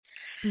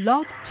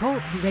Blog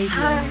Talk Radio.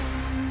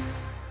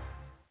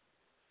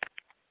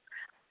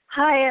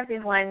 Hi,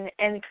 everyone,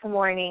 and good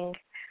morning.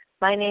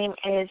 My name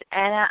is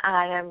Anna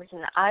Adams,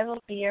 and I will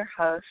be your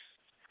host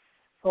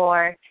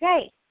for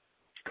today.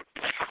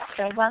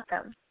 So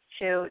welcome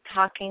to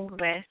Talking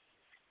with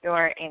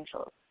Your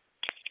Angels.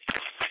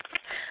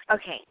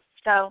 Okay,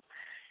 so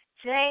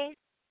today,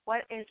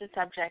 what is the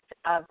subject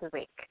of the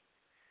week?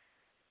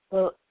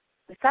 Well,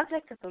 the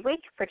subject of the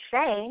week for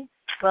today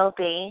will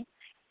be,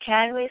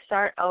 can we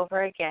start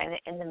over again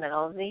in the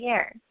middle of the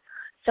year?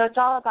 So it's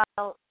all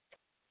about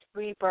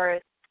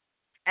rebirth,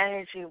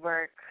 energy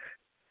work,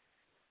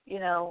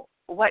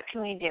 what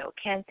can we do?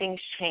 Can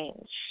things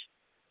change?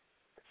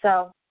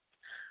 So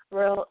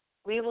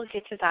we will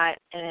get to that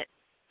in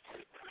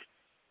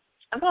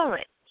a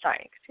moment.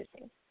 Sorry, excuse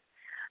me.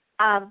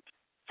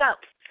 So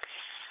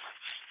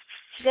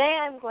today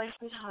I'm going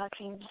to be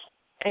talking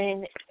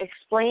and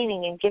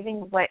explaining and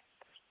giving what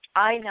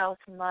I know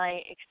from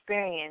my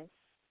experience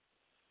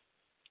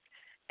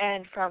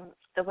and from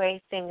the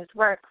way things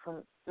work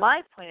from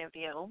my point of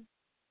view,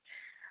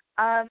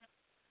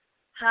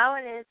 how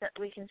it is that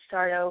we can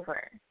start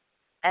over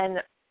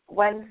and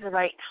when's the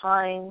right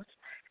times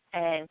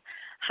and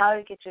how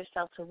to get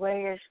yourself to where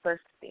you're supposed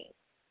to be.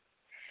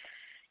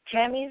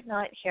 Tammy's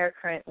not here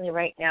currently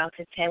right now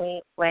because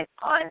Tammy went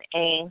on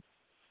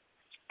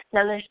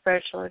another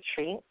spiritual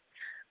retreat,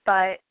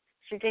 but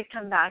she did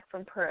come back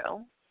from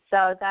Peru,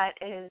 so that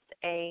is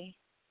a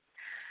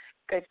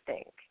good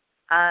thing.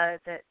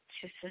 That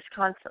she's just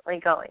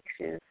constantly going.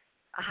 She's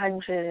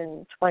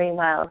 120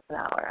 miles an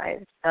hour. I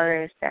don't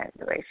understand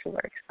the way she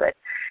works, but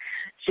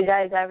she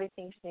does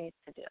everything she needs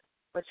to do,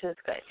 which is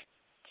good.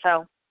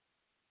 So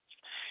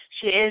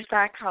she is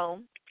back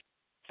home,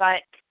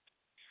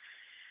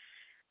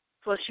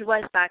 she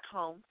was back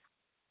home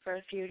for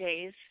a few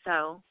days.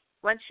 So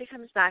once she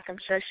comes back, I'm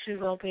sure she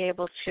will be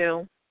able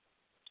to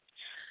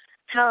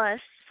tell us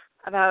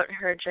about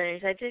her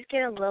journeys. I did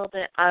get a little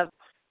bit of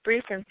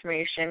brief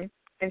information,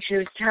 and she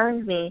was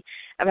telling me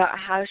about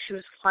how she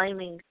was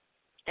climbing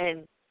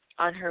and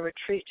on her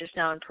retreat just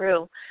now in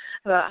Peru,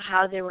 about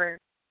how they were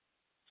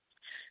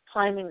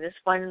climbing this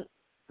one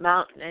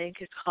mountain. I think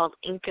it's called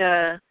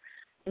Inca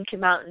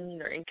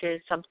Mountain or Inca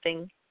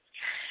something.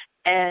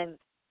 And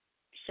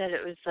she said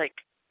it was like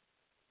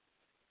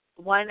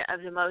one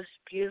of the most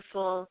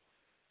beautiful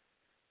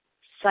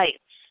sights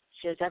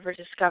she has ever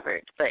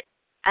discovered, but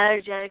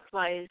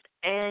energetic-wise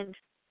and,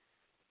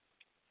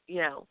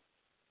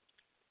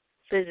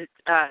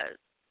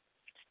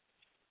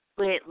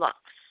 way it looks,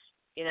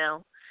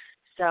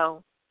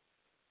 So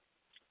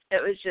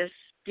it was just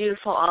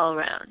beautiful all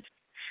around.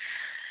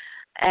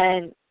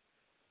 And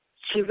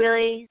she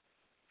really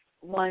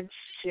wants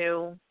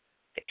to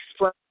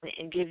explain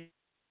and give.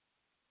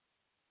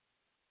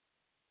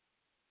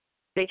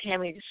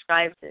 Tammy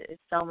describes it as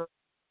so much.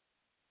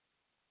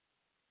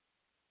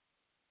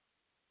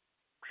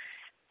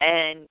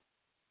 And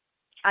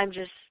I'm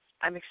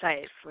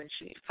excited when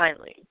she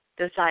finally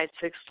decides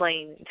to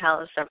explain and tell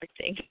us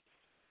everything.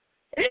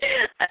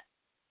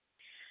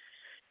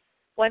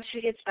 Once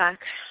she gets back,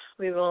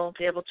 we will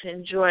be able to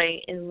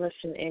enjoy and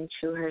listen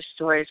into her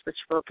stories, which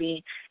will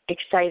be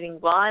exciting.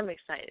 Well, I'm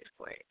excited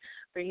for it.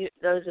 For you,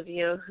 those of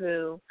you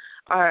who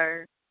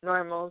are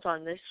normals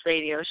on this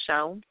radio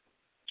show,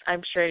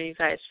 I'm sure you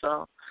guys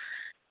will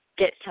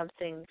get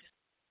something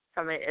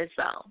from it as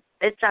well.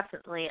 It's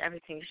definitely,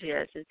 everything she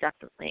does is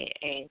definitely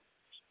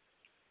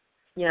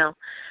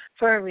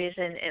for a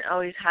reason. It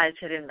always has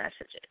hidden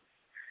messages.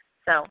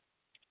 So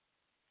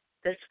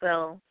this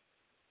will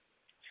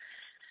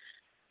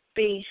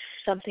be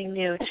something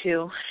new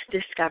to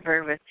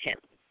discover with him.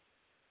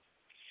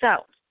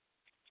 So,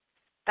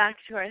 back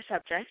to our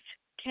subject.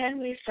 Can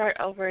we start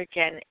over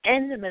again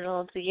in the middle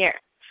of the year?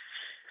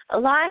 A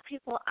lot of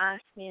people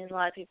ask me, and a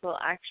lot of people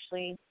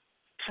actually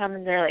come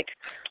and they're like,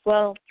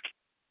 well,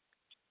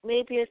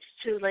 maybe it's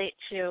too late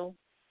to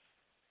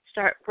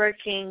start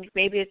working.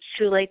 Maybe it's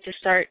too late to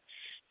start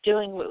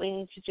doing what we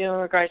need to do in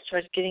regards to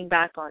us getting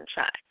back on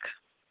track.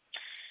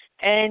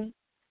 And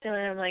then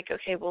I'm like,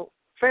 okay, well,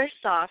 first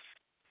off,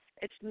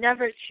 it's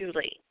never too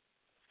late.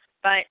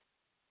 But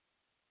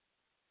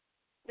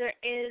there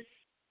is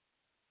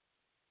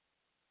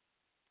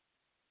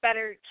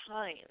better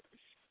times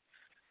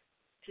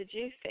to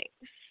do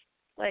things.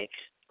 Like,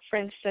 for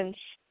instance,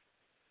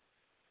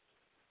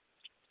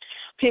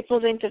 people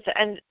think that the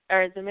end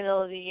or the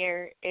middle of the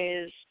year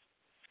is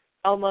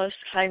almost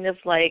kind of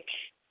like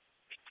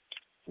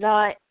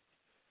not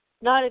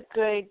a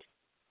good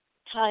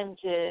time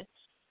to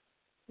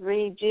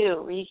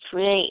redo,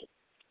 recreate,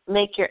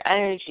 make your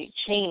energy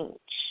change,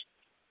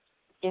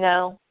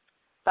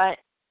 But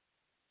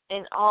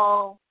in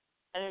all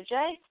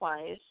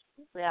energetic-wise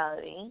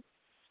reality,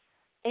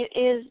 it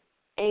is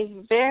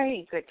a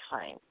very good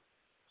time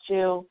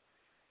to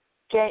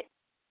get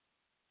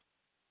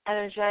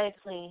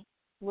energetically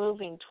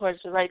moving towards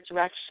the right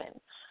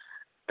direction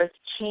with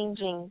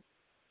changing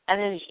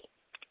energy,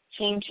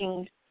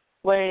 changing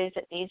what it is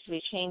that needs to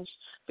be changed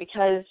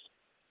because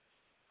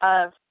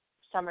of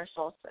summer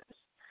solstice.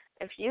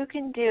 if you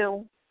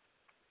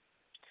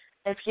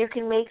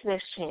can make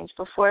this change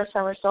before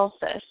summer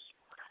solstice,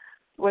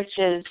 which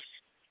is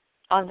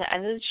on the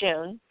end of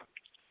June,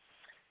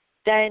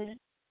 then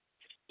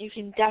you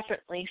can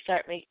definitely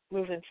start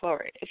moving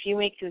forward. If you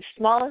make the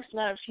smallest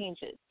amount of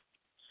changes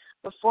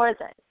before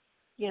then,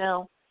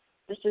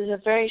 this is a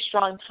very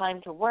strong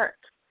time to work.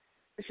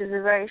 This is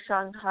a very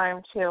strong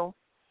time to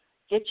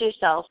get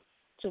yourself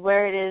to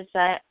where it is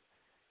that,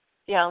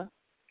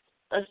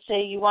 let's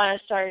say you want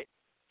to start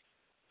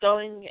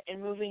going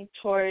and moving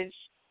towards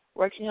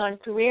working on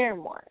career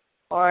more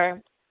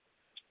or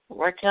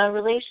working on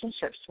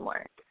relationships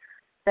more.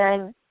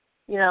 Then,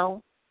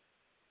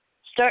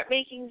 start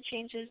making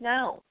changes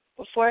now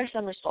before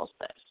summer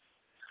solstice.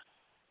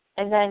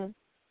 And then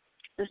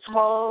this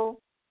whole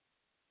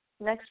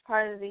next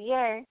part of the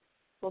year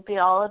will be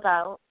all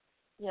about,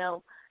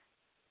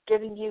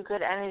 giving you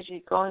good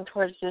energy going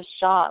towards this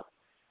job,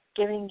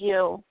 giving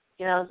you,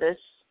 this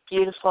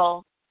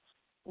beautiful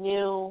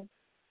new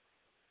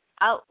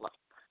outlook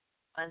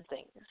on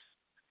things.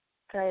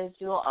 Because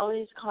you will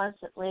always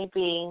constantly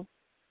be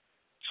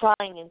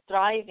trying and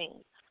thriving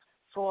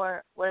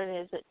for what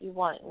it is that you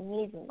want and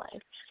need in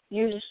life.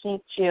 You just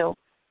need to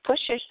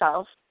push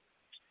yourself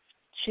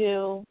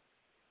to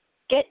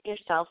get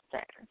yourself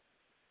there.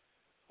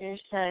 You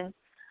understand?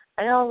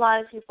 I know a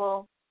lot of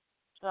people,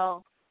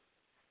 well,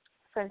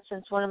 for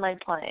instance, one of my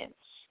clients,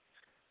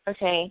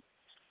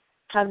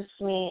 comes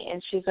to me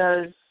and she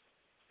goes,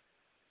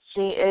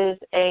 she is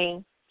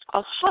a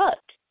alcoholic.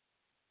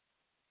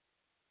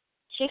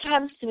 She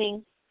comes to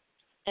me,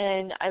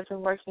 and I've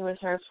been working with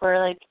her for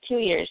like 2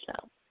 years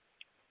now.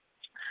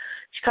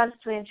 She comes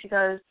to me and she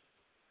goes,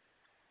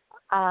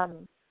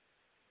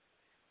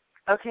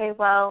 okay,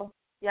 well,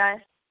 yes,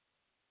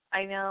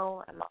 I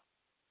know I'm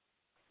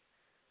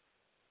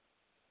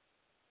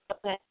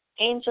an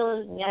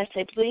angel, and yes,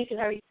 I believe in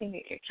everything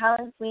that you're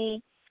telling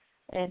me,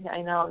 and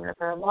I know I'm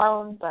never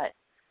alone, but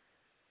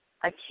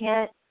I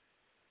can't.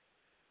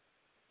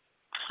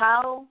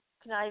 How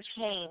can I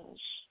change?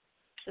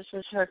 This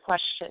was her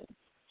question.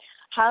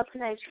 How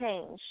can I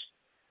change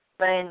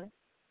when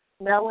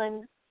no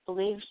one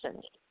believes in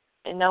me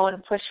and no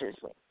one pushes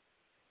me?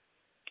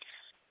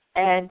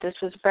 And this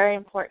was very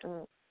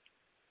important.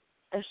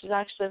 This is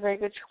actually a very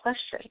good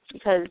question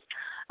because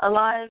a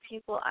lot of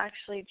people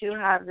actually do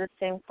have the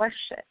same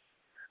question,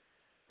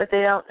 but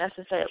they don't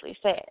necessarily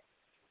say it.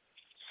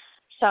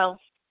 So,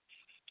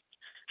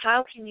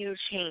 how can you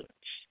change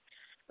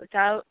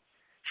without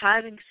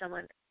having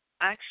someone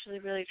actually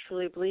really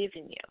truly believe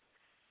in you?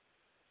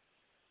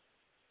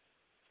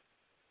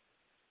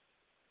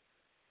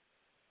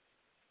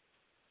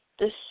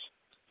 This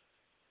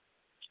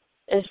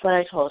is what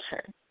I told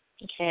her.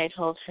 I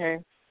told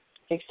her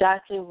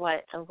exactly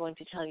what I'm going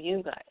to tell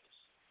you guys.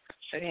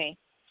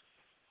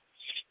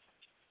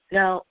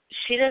 Now,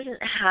 she has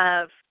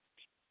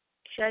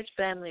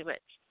family, but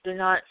they're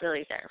not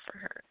really there for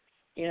her.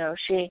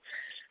 She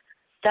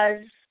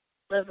does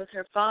live with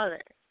her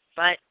father,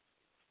 but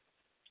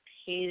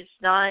he's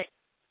not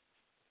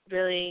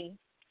really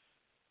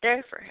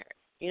there for her.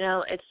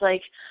 It's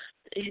like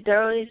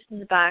they're always in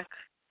the back.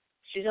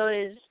 She's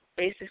always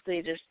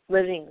basically just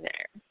living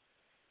there,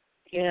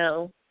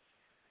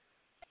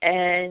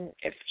 and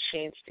if she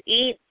needs to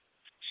eat,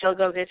 she'll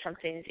go get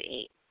something to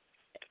eat.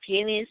 If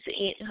he needs to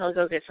eat, he'll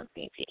go get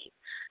something to eat.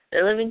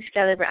 They're living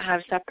together but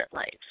have separate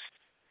lives,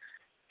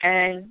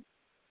 and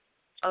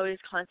always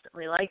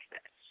constantly like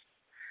this.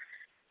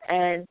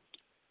 And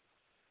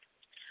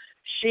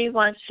she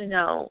wants to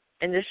know,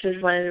 and this is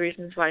one of the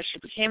reasons why she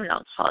became an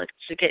alcoholic,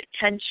 to get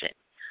attention,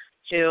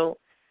 to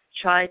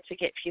try to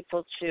get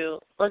people to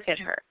look at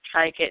her,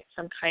 try to get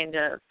some kind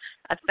of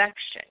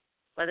affection,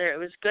 whether it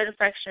was good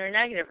affection or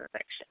negative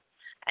affection.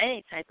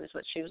 Any type is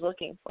what she was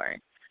looking for.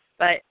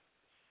 But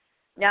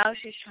now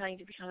she's trying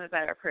to become a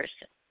better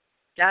person.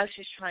 Now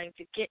she's trying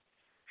to get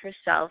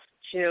herself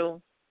to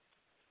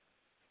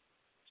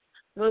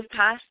move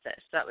past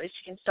this, so that way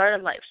she can start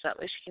a life, so that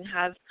way she can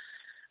have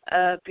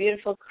a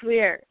beautiful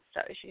career, so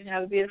that way she can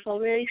have a beautiful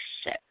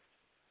relationship.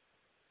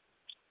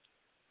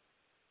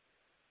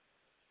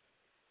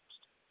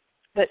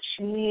 But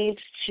she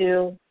needs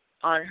to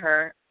on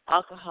her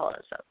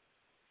alcoholism.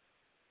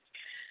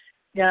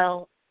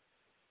 Now,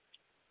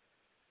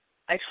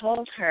 I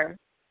told her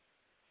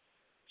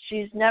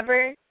she's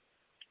never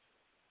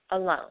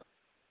alone,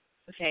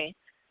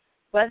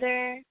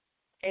 Whether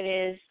it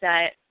is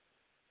that,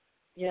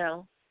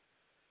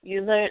 you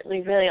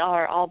literally really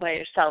are all by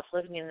yourself,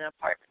 living in an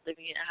apartment,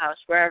 living in a house,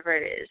 wherever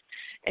it is,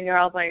 and you're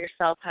all by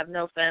yourself, have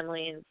no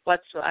family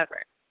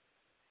whatsoever.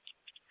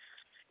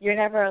 You're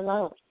never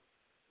alone,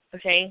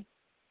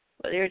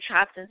 Whether you're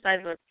trapped inside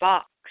of a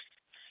box,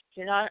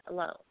 you're not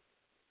alone.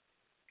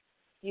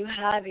 You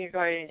have your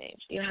guardian angel,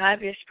 you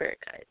have your spirit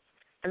guides,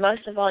 and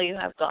most of all, you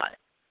have God,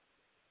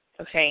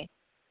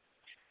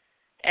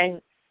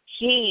 And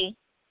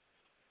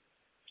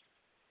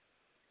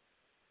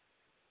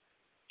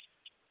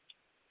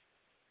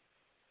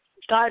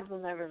God will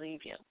never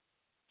leave you.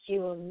 He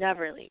will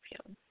never leave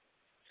you.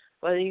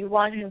 Whether you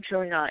want him to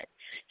or not,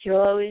 he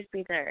will always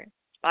be there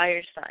by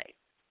your side.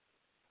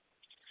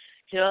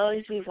 He will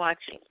always be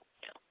watching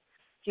you.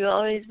 He will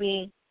always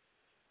be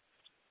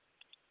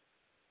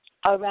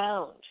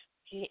around.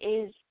 He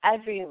is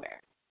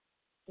everywhere.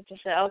 You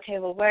just say, okay,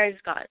 well, where is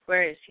God?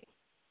 Where is he?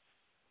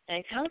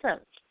 And I tell them,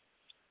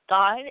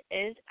 God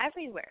is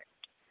everywhere.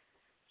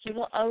 He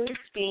will always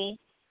be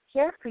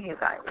here for you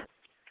guys,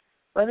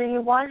 whether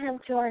you want him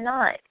to or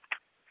not.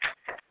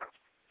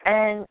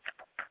 And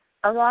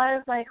a lot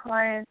of my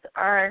clients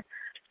are,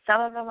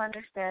 some of them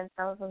understand,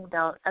 some of them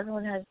don't.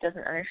 Everyone has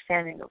different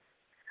understanding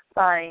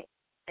by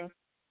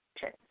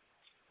intention.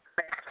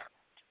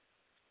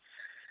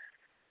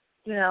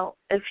 You know,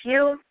 if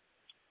you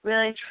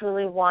really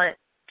truly want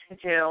to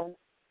do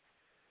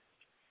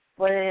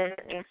what it is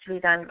that needs to be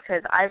done,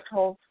 because I've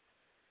told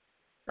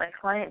my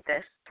client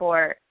this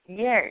for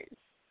years,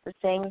 the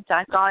saying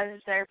that God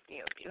is there for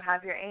you. You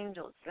have your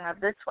angels, you have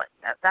this one,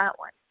 you have that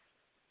one.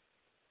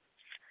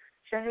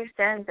 She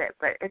understands it,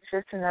 but it's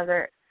just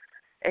another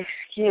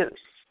excuse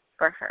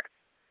for her.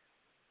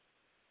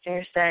 Do you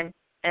understand?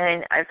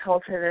 And I've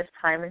told her this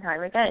time and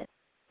time again.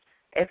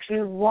 If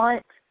you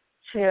want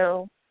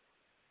to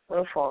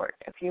move forward,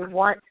 if you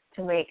want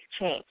to make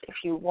change, if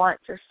you want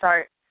to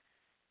start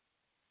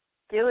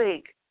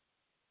doing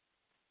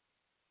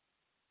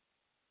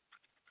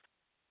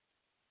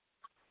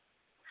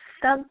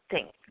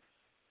something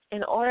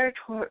in order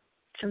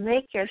to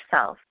make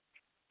yourself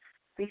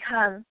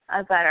become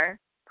a better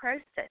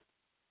person,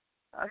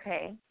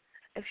 okay?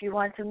 If you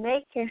want to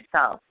make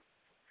yourself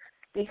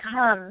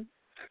become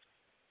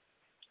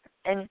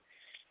and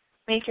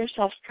make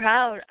yourself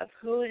proud of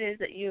who it is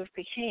that you've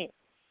became.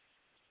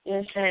 You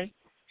understand?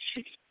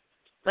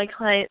 My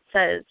client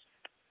says,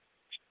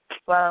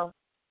 well,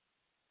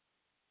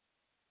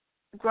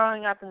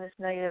 growing up in this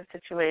negative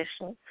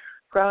situation,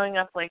 growing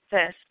up like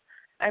this,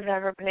 I've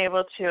never been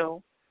able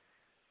to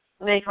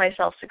make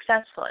myself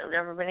successful. I've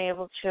never been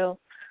able to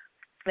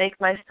make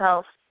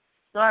myself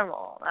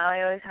normal.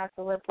 I always have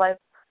to live life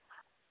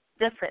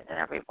different than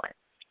everyone.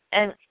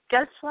 And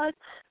guess what?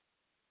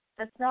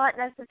 That's not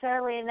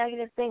necessarily a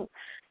negative thing.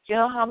 Do you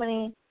know how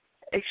many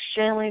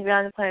extremely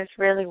beyond the planet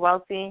really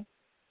wealthy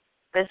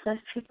business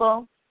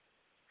people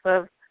who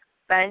have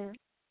been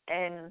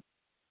in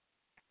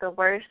the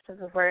worst of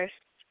the worst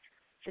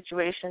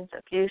situations,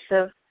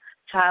 abusive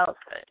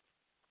childhood,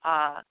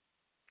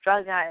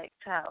 drug addict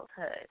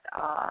childhood,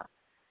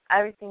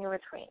 everything in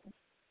between.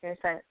 You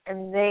understand?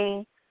 And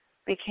they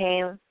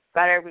became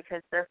better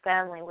because their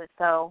family was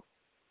so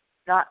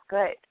not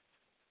good.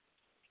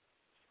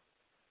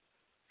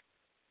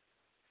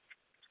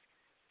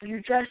 You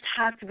just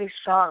have to be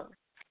strong.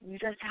 You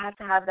just have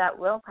to have that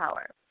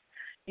willpower.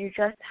 You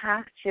just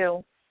have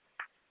to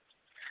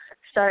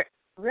start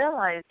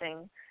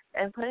realizing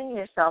and putting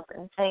yourself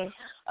and saying,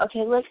 okay,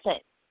 listen,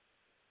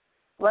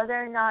 whether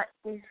or not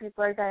these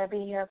people are going to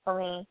be here for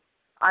me,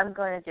 I'm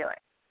going to do it.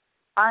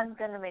 I'm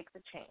going to make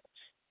the change.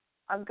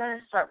 I'm going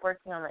to start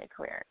working on my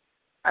career.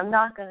 I'm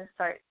not going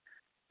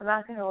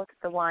to look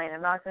at the wine.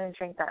 I'm not going to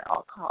drink that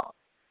alcohol.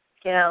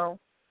 You know,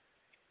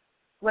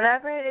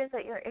 whatever it is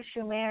that your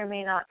issue may or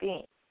may not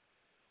be,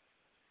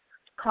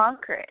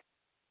 conquer it,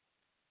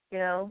 you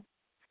know,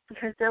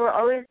 because there will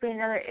always be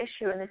another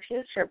issue in the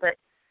future, but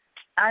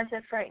as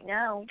of right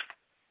now,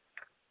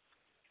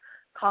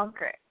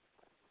 conquer it,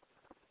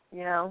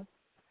 you know.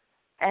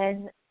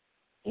 And,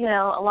 you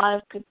know, a lot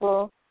of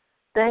people,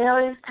 they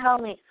always tell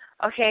me,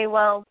 okay,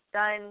 well,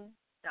 done,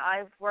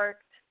 I've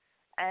worked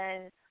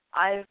and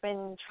I've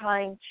been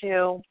trying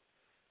to,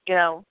 you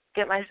know,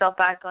 get myself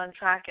back on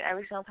track, and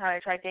every single time I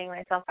try getting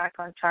myself back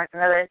on track,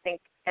 another thing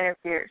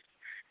interferes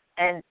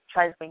and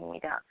tries bringing me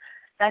down.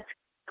 That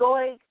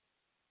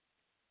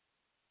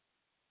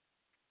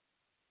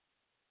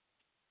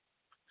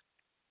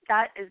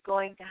is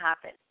going to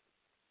happen.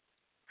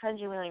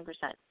 100 million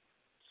 %.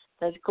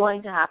 That's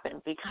going to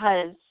happen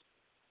because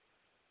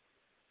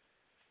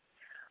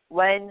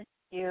when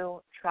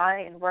you try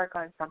and work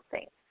on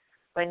something,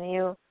 when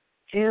you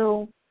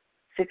do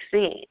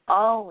succeed,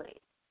 always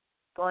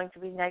going to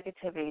be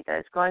negativity that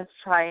is going to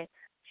try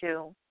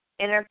to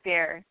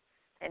interfere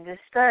and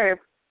disturb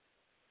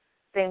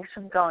things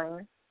from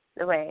going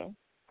the way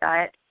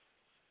that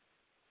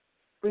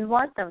we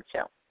want them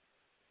to.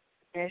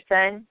 You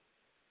understand?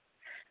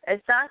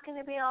 It's not going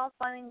to be all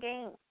fun and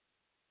games.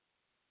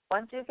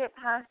 Once you get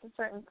past a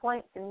certain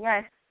point, then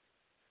yes,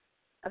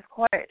 of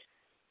course,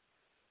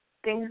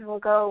 things will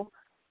go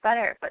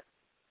better, but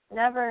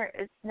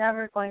it's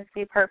never going to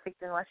be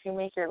perfect unless you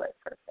make your life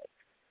perfect.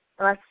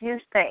 Unless you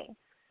say,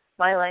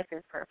 my life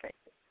is perfect,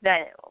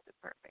 then it will be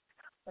perfect.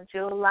 Once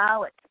you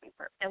allow it to be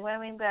perfect. And what I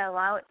mean by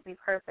allow it to be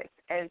perfect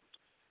is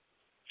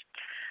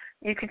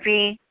you could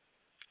be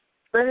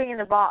living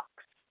in a box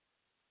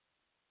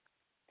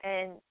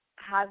and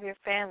have your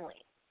family,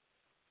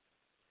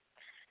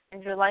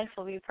 and your life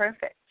will be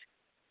perfect.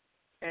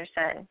 You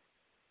understand?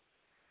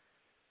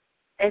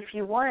 If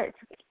you want it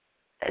to be,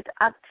 it's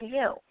up to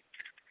you.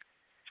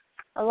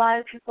 A lot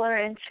of people are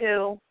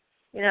into,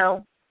 you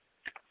know,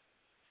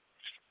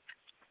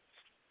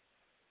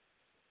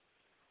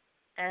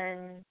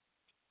 and,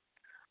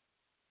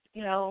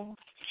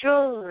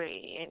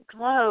 jewelry and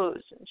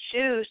clothes and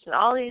shoes and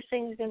all these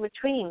things in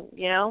between,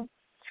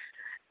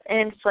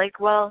 And it's like,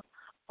 well,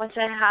 once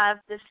I have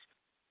this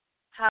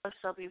house,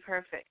 I'll be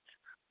perfect.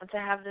 Once I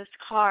have this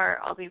car,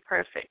 I'll be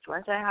perfect.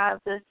 Once I have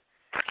this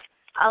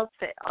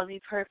outfit, I'll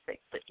be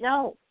perfect. But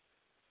no,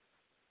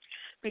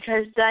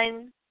 because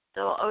then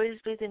there will always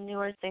be the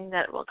newer thing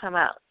that will come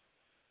out,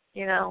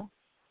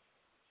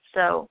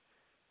 So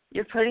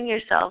you're putting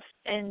yourself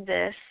in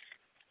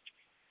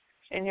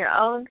your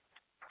own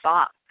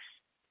box,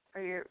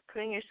 or you're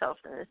putting yourself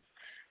in this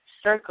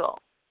circle,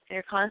 and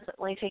you're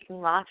constantly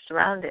taking laps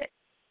around it,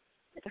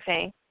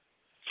 okay?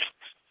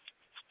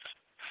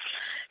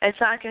 It's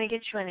not going to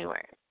get you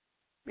anywhere,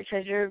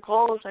 because your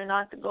goals are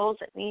not the goals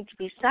that need to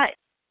be set.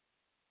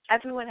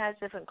 Everyone has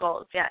different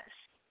goals, yes,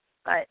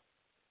 but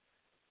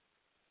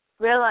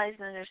realize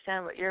and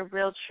understand what your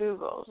real true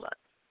goals are.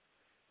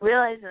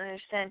 Realize and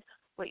understand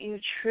what you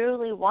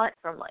truly want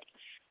from life,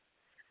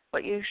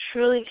 what you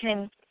truly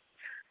can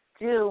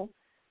do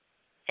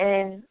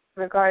in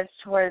regards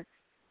towards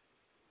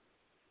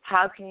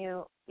how can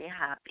you be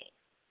happy,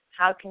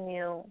 how can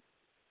you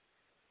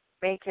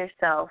make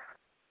yourself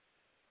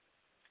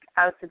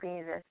out to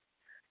be this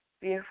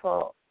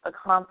beautiful,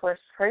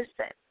 accomplished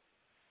person.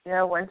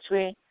 Once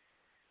we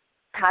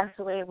pass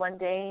away one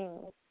day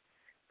and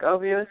go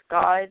be with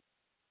God,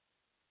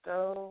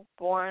 go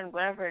born,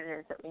 whatever it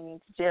is that we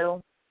need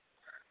to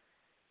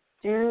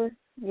do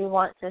you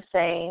want to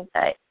say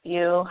that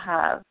you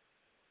have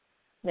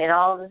made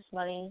all this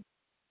money,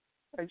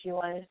 or do you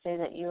want to say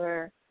that you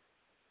were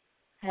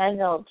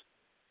handled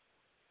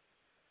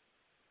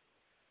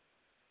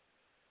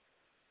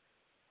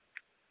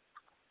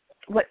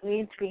what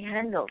needs to be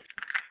handled?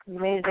 You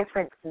made a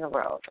difference in the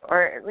world,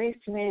 or at least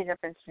you made a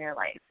difference in your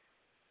life,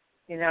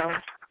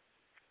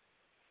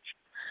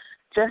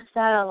 Just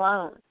that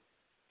alone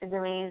is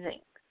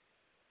amazing.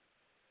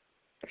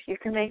 If you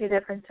can make a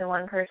difference in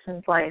one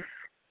person's life,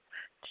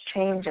 to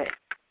change it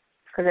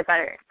for the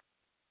better,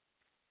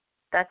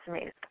 that's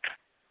amazing.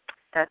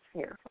 That's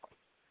beautiful.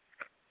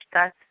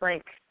 That's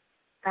what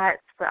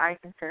I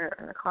consider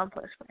an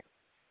accomplishment.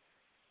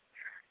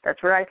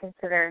 That's what I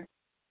consider,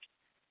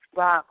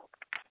 wow,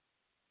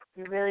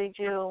 you really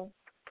do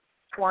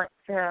want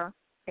to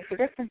make a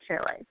difference in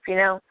your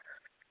life.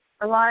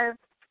 A lot of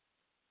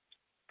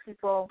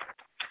people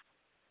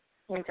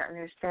need to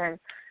understand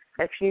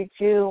that if you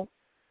do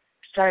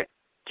start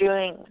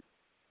doing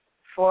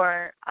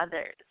for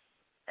others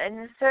in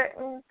a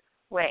certain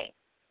way,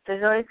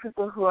 there's always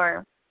people who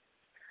are,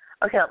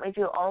 okay, let me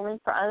do only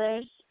for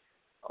others,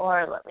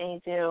 or let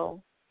me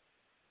do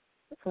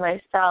for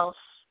myself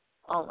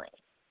only.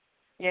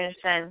 You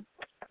understand?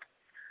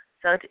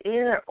 So it's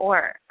either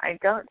or. I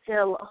don't see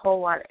a whole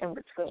lot in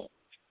between.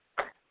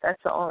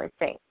 That's the only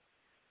thing.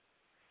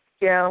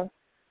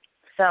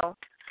 So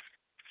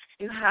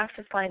you have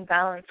to find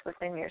balance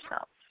within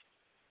yourself.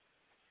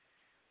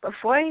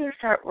 Before you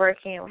start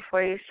working,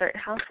 before you start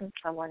helping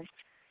someone,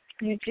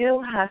 you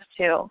do have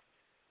to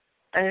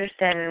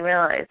understand and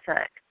realize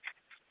that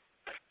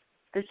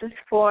this is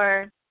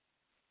for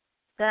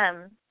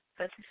them,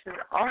 but this is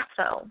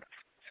also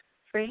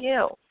for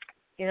you.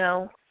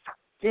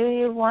 Do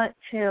you want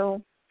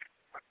to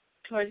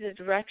towards a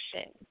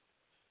direction,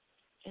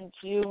 and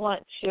do you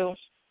want to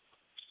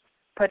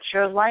put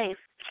your life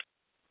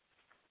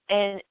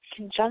in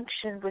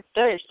conjunction with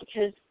theirs?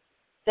 Because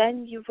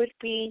then you would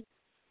be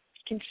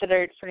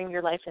considered putting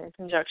your life in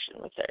conjunction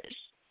with theirs.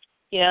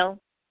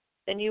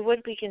 Then you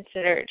would be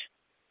considered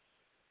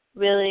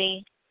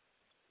really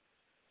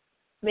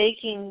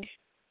making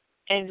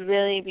and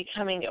really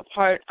becoming a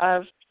part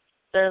of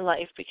their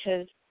life,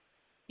 because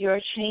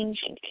you're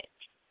changing it,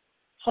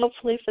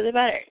 hopefully for the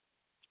better.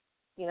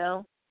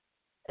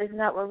 Isn't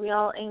that what we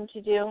all aim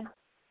to do?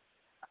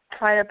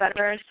 Try to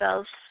better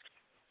ourselves,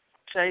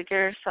 try to get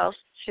ourselves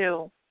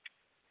to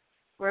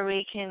where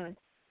we can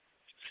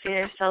see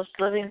ourselves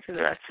living through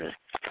the rest of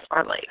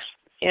our life.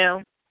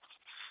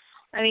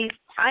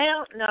 I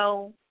don't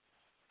know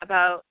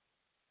about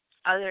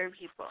other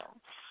people,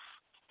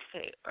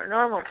 okay, or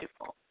normal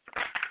people.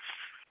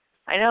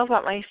 I know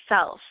about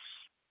myself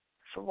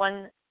for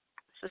one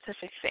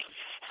specific thing,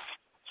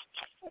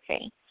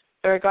 okay,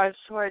 in regards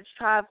towards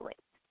traveling.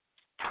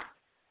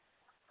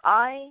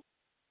 I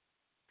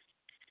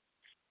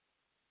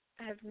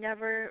have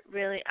never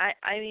really,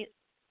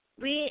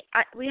 we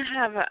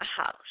have a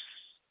house,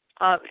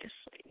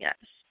 obviously, yes,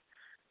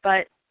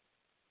 but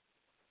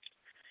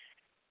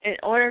in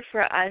order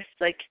for us,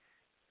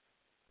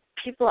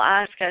 people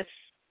ask us,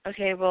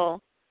 okay,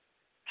 well,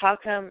 how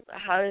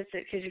is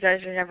it, because you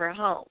guys are never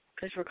home,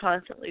 because we're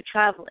constantly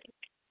traveling,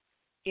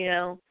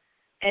 and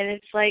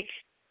it's like,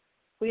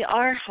 we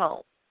are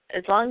home,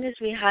 as long as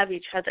we have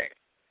each other,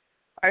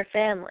 our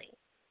family,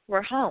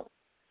 we're home.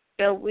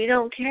 We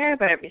don't care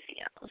about everything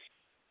else,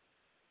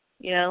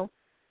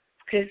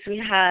 because we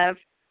have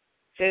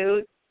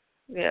food,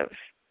 we have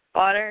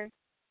water,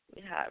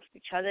 we have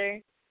each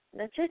other,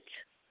 and that's it,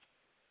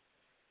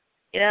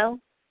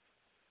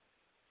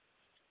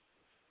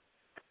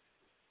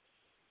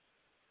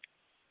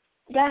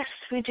 yes,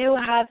 we do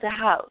have the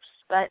house,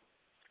 but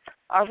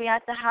are we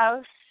at the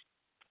house?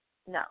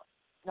 No,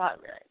 not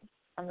really.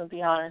 I'm going to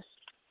be honest.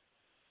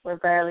 We're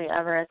barely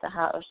ever at the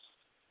house.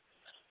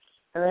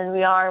 And when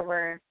we are,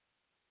 we're,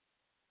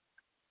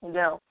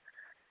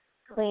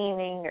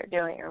 cleaning or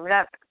doing or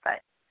whatever,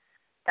 but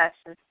that's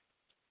just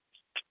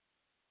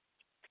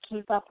to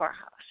keep up our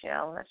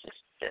house, that's just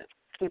to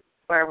keep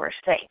where we're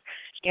staying.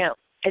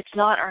 It's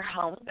not our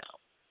home, though.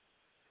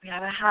 We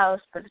have a house,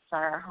 but it's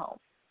not our home.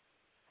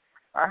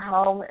 Our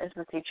home is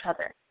with each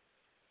other.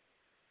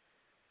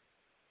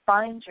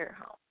 Find your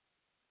home.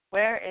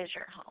 Where is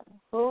your home?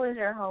 Who is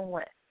your home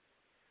with?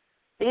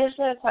 These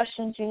are the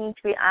questions you need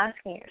to be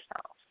asking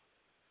yourself.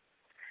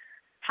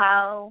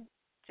 How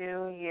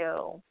do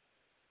you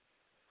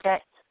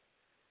get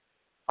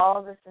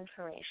all this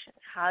information?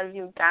 How do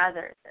you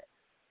gather this?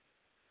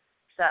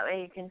 So that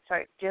way you can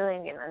start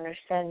doing and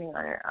understanding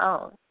on your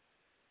own.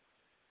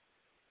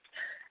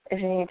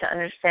 If you need to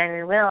understand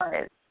and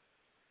realize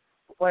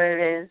what it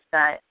is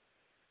that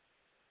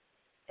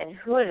and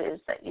who it is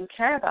that you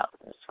care about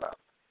in this world.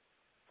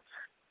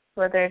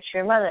 Whether it's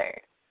your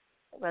mother,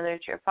 whether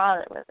it's your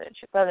father, whether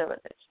it's your brother,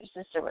 whether it's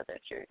your sister, whether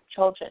it's your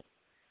children,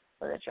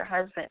 whether it's your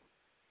husband,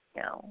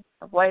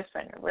 a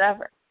boyfriend or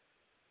whatever.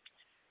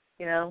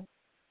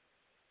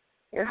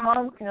 Your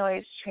home can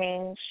always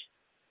change,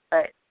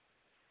 but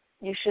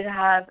you should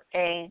have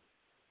a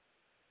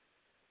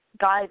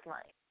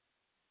guideline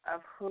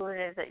of who it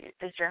is that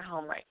is your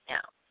home right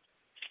now.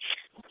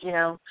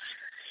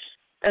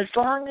 As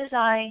long as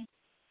I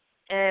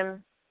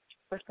am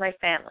with my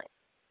family,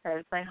 that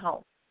is my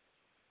home.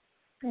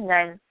 And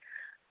then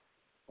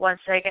once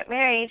I get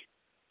married,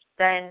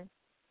 then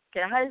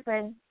get a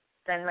husband,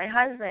 then my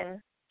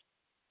husband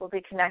will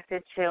be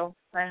connected to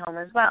my home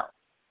as well.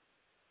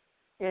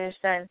 You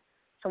understand?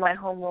 So my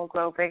home will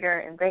grow bigger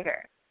and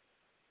bigger.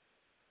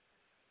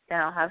 Then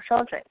I'll have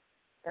children.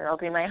 Then it'll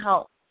be my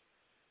home.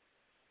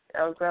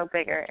 It'll grow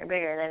bigger and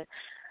bigger. Then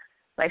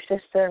my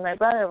sister and my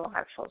brother will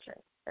have children.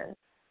 And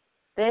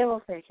they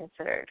will be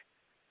considered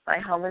my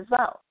home as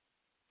well.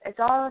 It's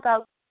all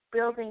about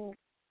building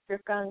your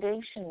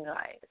foundation,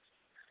 guys.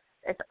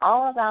 It's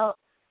all about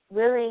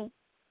really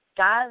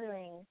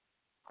gathering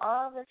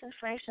all of this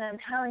information I'm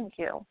telling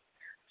you so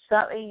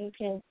that way you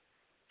can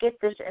get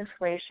this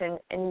information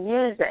and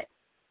use it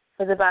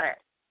for the better.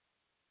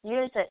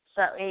 Use it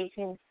so that way you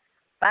can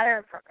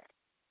better from it.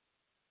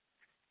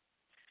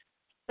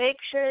 Make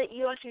sure that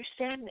you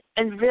understand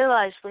and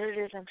realize what it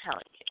is I'm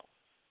telling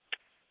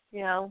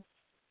you.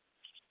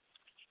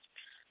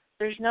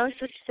 There's no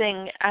such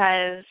thing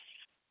as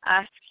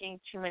asking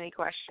too many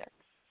questions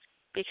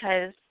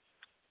because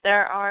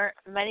there are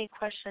many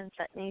questions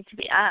that need to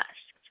be asked.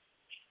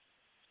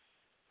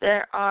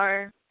 There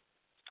are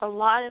a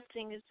lot of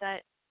things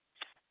that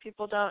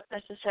people don't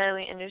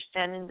necessarily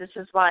understand, and this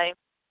is why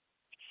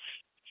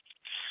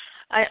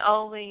I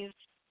always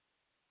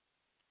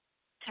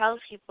tell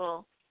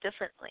people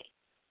differently.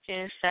 Do you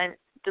understand?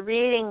 The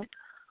reading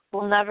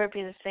will never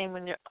be the same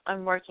when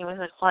I'm working with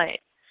a client.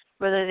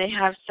 Whether they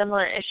have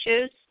similar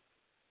issues,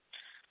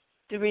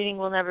 the reading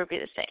will never be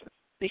the same.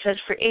 Because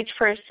for each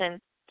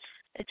person,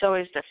 it's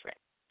always different.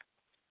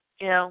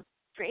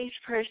 For each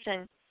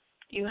person,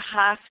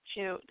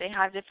 they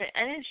have different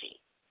energy.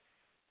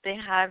 They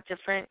have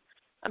different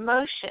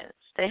emotions.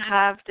 They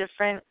have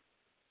different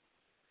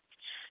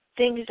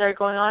things that are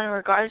going on in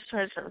regards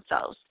towards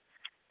themselves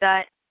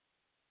that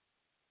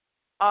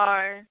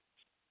are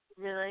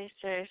really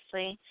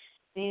seriously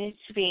needed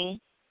to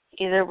be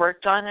either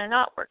worked on or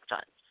not worked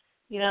on.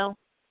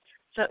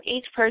 So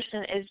each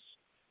person is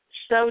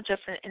so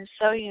different and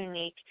so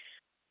unique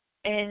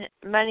in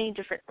many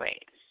different ways.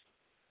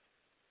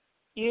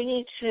 You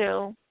need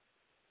to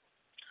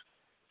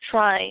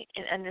try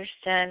and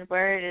understand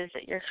where it is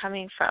that you're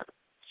coming from.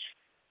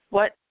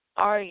 What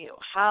are you?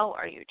 How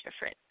are you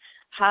different?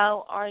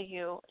 How are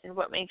you and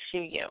what makes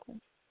you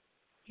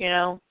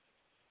you?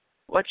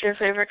 What's your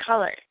favorite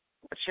color?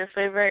 What's your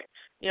favorite,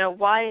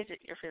 why is it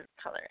your favorite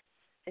color?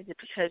 Is it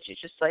because you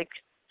just like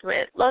the way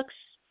it looks?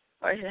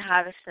 Or does it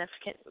have a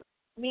significant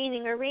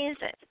meaning or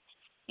reason?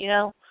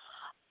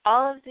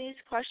 All of these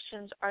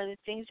questions are the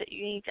things that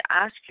you need to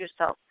ask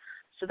yourself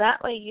so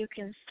that way you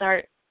can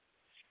start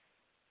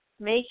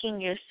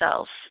making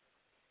yourself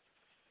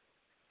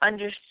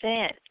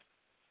understand.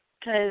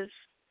 Because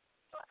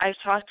I've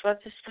talked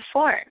about this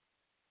before.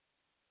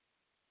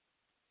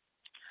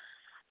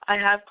 I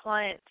have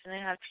clients and I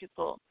have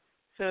people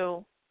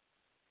who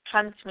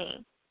come to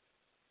me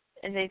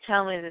and they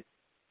tell me that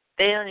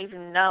they don't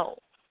even know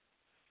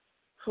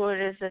who it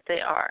is that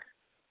they are.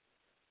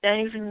 They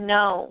don't even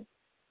know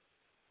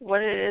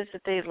what it is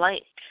that they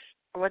like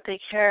or what they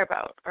care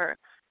about or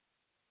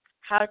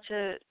how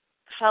to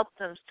help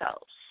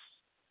themselves.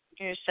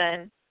 You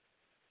understand?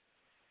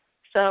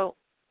 So,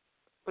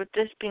 with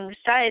this being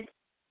said,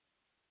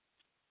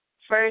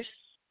 first,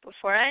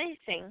 before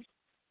anything,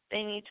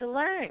 they need to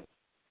learn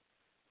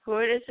who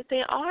it is that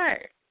they are.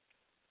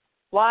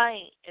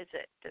 Why is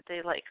it that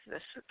they like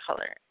this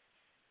color?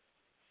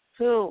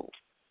 Who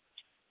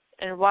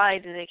And why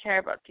do they care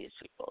about these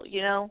people,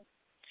 you know?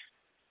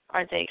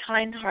 Are they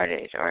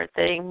kind-hearted or are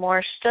they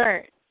more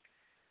stern?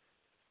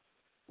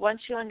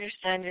 Once you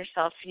understand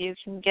yourself, you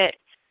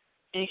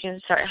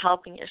can start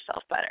helping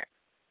yourself better.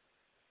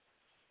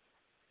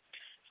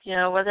 You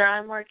know, whether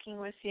I'm working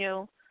with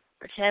you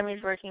or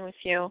Tammy's working with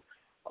you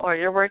or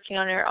you're working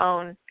on your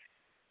own,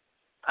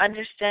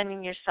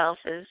 understanding yourself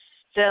is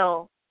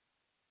still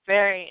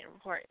very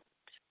important.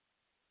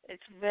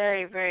 It's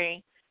very,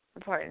 very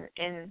important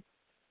in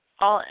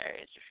all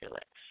areas of your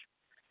life.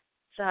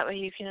 So that way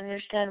you can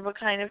understand what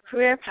kind of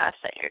career path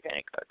that you're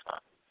going to go down.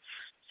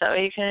 So that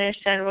way you can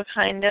understand what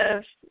kind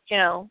of,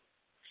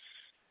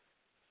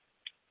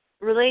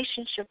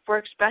 relationship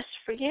works best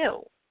for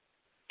you,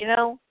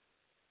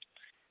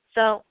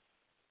 So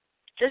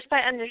just by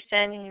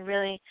understanding and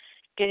really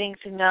getting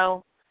to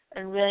know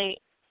and really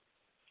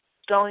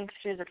going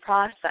through the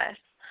process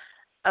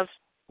of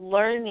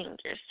learning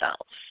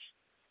yourself,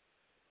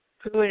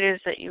 who it is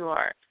that you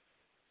are,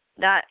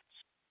 that's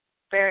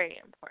very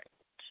important.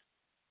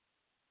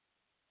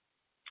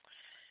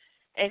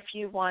 If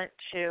you want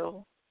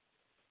to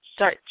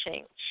start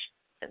change,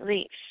 at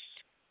least.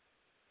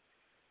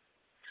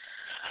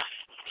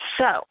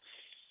 So,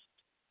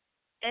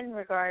 in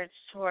regards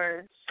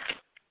towards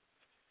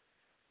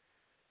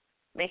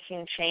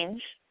making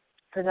change,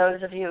 for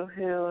those of you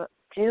who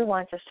do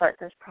want to start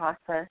this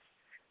process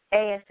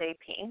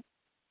ASAP,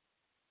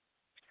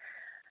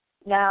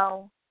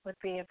 now would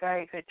be a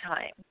very good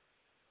time,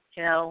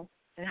 and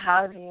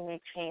how do you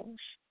make change?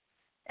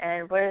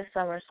 And what is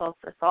summer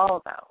solstice all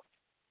about?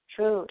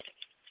 Truly.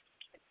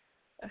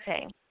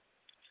 Okay.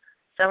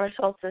 Summer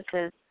solstice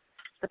is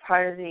the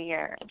part of the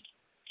year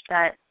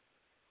that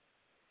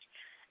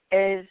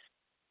is,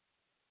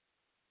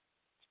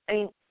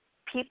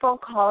 people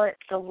call it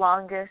the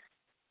longest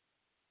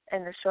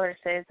and the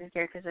shortest days of the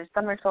year because there's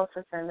summer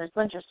solstice and there's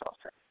winter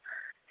solstice.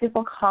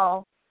 People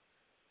call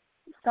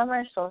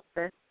summer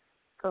solstice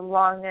the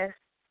longest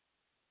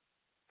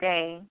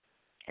day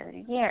in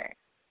the year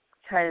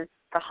because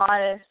the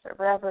hottest or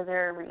whatever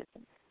their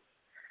reason.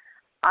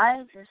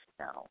 I just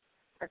know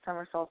that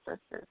summer solstice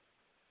is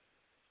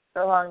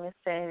the longest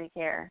day of the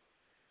year,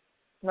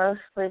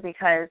 mostly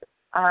because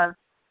of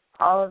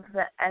all of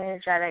the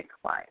energetic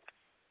vibes,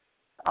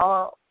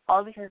 all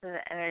because of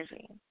the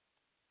energy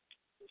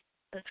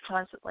that's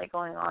constantly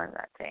going on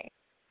that day.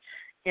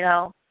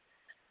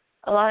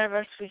 A lot of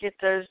us, we get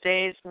those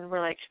days when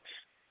we're like,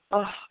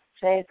 oh,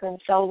 today's been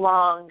so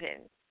long,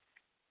 and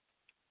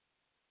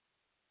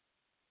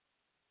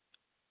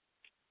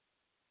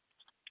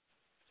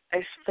I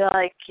just feel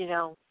like,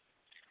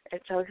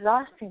 it's so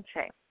exhausting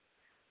today.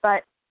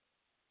 But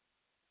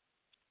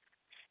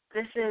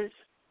this is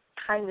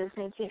kind of the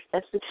same thing.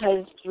 That's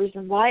because the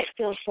reason why it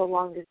feels so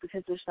long is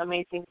because there's so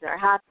many things that are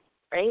happening,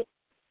 right?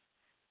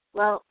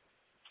 Well,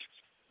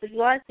 there's a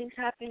lot of things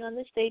happening on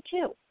this day,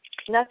 too.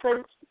 And that's why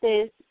this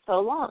day is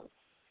so long.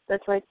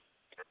 That's why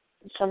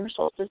summer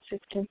solstice is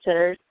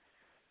considered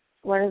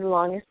one of the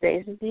longest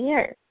days of the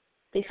year,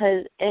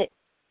 because it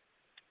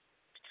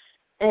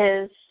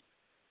is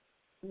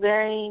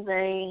very,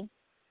 very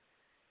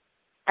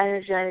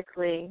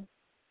energetically,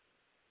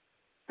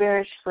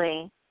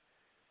 spiritually,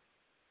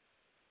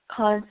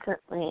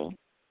 constantly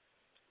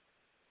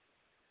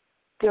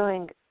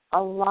doing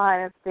a lot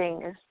of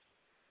things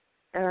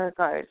in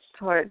regards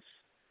towards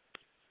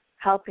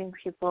helping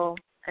people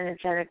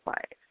energetic-wise,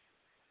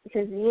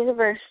 because the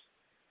universe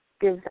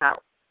gives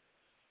out.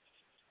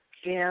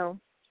 The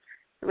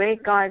way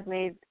God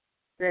made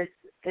this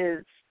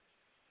is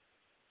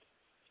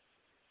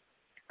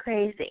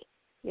crazy.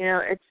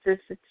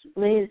 It's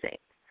amazing.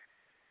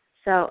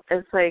 So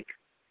it's like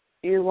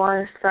you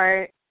want to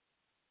start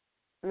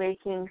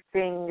making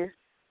things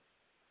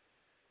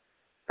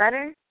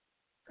better,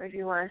 or do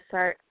you want to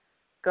start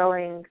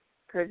going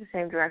towards the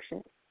same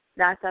direction?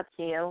 That's up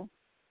to you.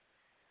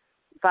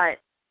 But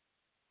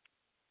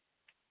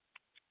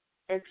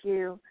if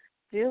you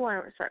do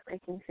want to start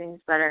making things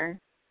better,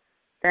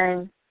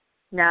 then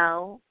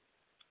now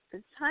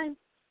is time.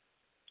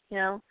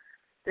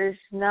 There's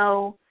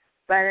no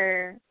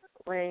better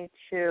way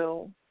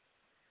to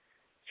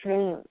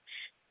change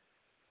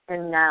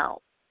than now.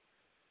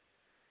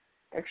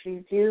 If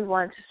you do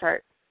want to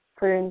start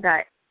putting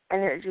that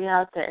energy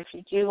out there, if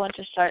you do want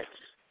to start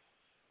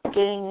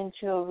getting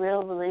into a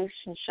real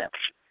relationship,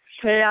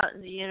 put it out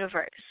in the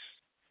universe.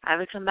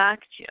 Have it come back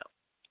to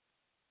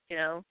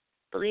you.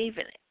 Believe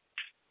in it.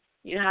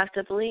 You have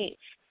to believe.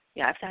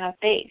 You have to have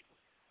faith.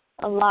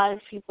 A lot of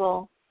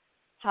people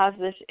have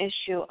this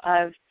issue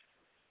of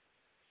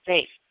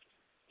faith.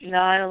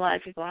 Not a lot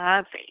of people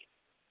have faith.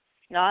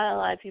 Not a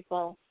lot of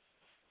people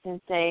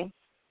can say,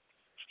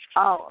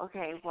 oh,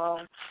 okay,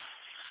 well,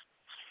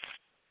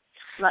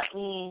 let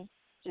me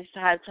just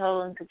have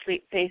total and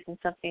complete faith in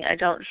something I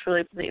don't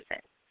truly believe in.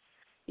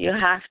 You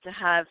have to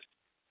have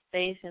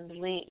faith and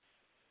belief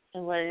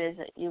in what it is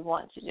that you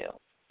want to do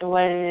and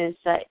what it is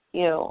that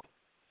you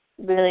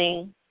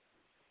really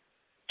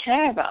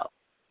care about,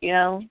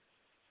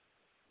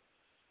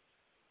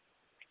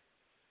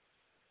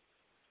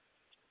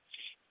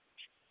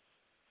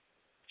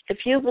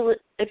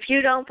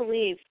 you don't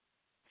believe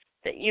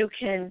that you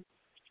can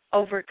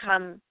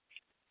overcome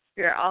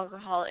your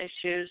alcohol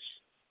issues,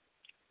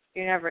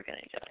 you're never going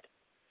to do it.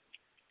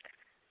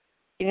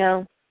 You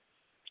know,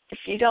 if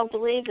you don't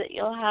believe that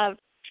you'll have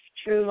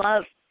true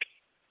love,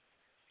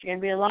 it's going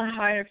to be a lot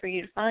harder for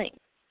you to find.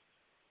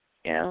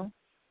 You know,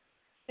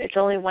 it's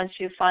only once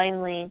you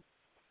finally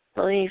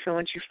believe and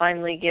once you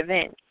finally give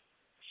in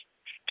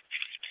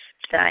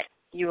that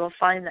you will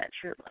find that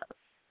true love,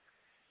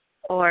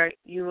 or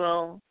you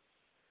will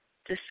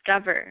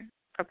discover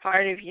a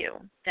part of you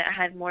that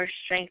had more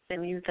strength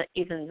than you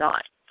even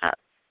thought of.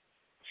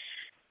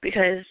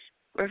 Because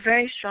we're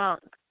very strong,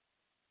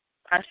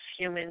 us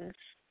humans.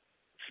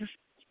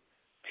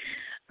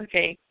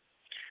 Okay,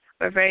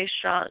 we're very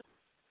strong.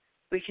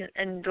 We can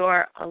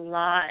endure a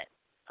lot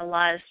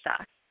of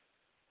stuff.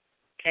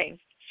 Okay.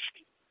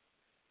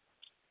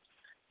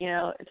 You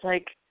know, it's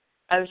like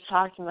I was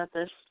talking about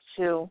this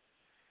to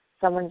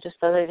someone just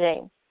the other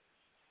day.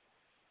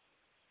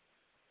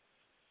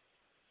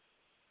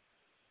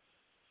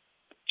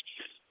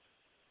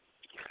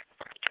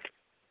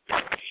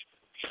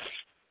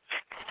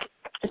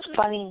 It's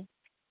funny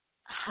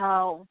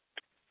how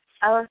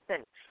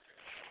elephants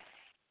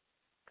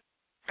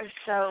are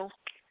so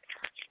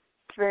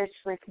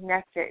spiritually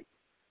connected.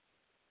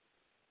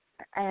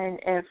 And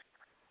if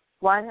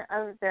one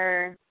of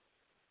their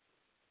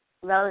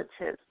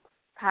relatives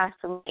pass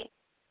away,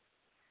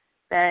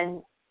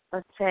 then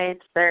let's say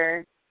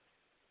it's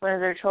one of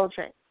their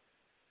children,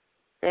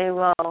 they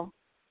will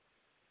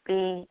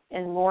be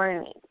in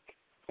mourning.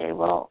 They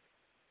will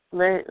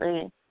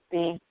literally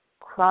be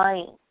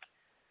crying.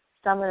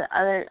 Some of the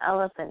other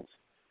elephants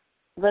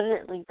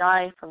literally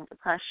die from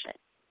depression,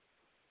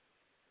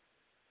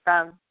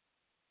 from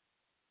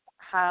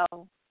how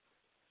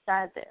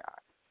sad they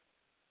are,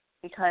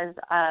 because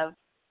of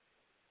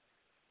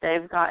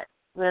they've got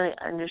really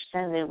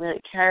understand, they really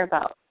care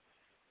about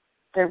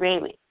their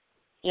baby,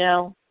 you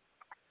know.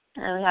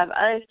 And we have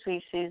other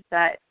species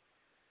that,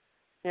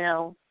 you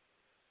know,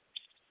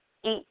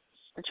 eat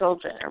the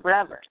children or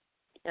whatever,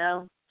 you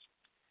know.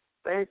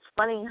 But it's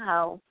funny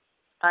how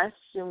us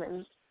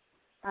humans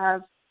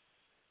have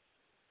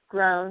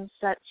grown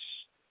such,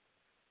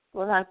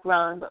 well, not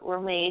grown, but we're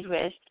made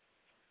with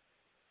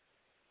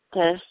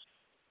this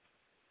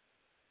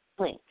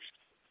link.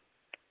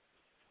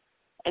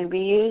 And we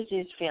use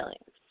these feelings,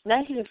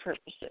 negative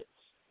purposes.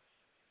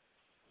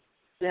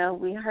 You know,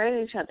 we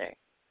hurt each other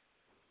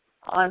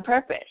on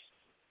purpose.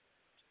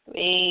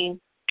 We,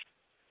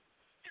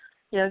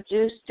 you know,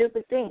 do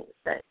stupid things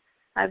that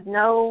have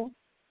no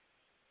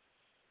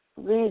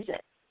reason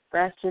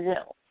for us to do.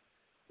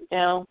 You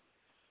know,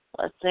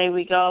 let's say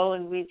we go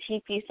and we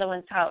TP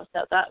someone's house.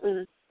 Now, that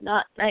was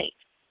not nice.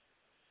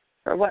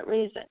 For what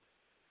reason?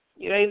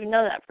 You don't even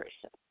know that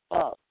person.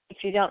 Well, if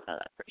you don't know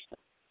that person.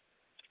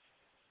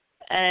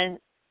 And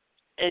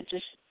it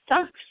just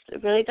sucks.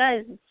 It really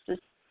does. It's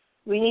just,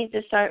 we need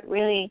to start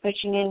really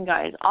pitching in,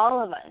 guys.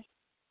 All of us.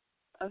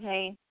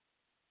 Okay?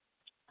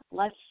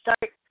 Let's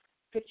start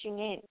pitching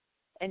in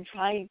and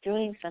try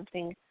doing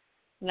something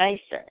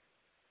nicer.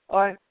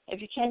 Or if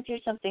you can't do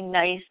something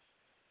nice,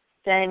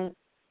 then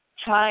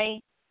try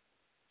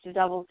to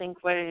double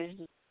think what it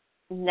is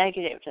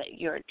negative that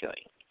you're doing.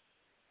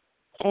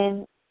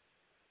 And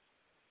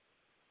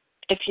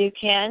if you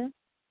can,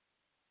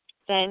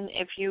 then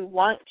if you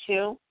want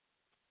to,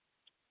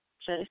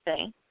 should I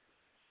say,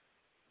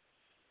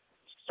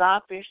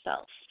 stop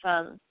yourself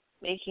from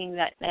making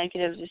that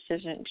negative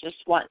decision just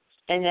once,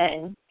 and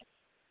then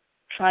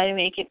try to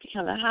make it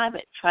become a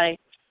habit. Try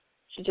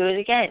to do it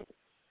again.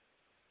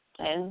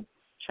 Then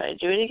try to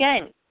do it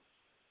again.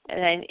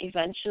 And then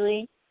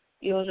eventually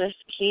you'll just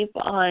keep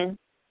on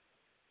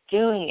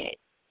doing it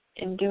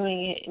and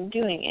doing it and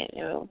doing it.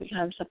 It will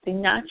become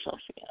something natural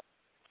for you.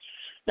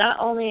 Not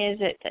only is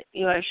it that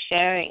you are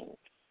sharing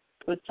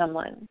with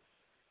someone,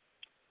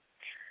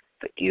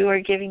 but you are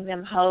giving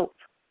them hope.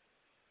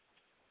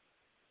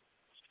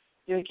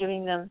 You're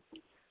giving them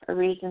a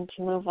reason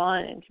to move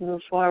on and to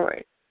move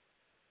forward.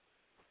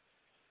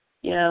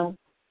 You know,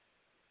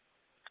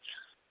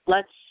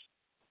 let's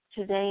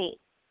today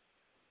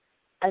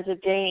as a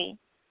day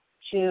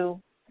to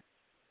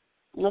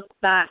look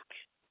back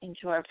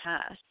into our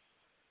past.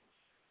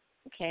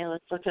 Okay,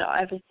 let's look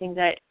at everything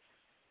that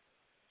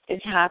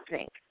is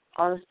happening,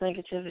 all this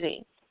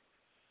negativity,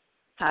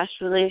 past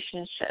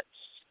relationships,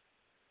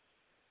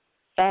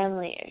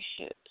 family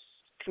issues,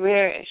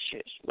 career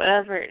issues,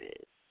 whatever it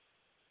is.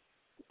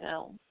 You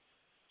know,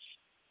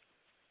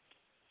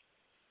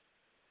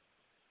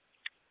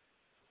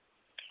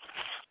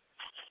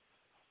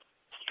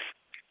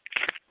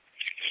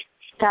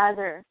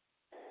 gather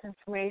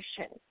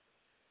information.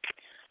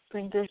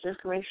 Bring this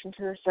information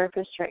to the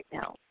surface right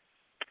now.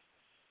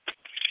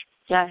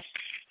 Yes,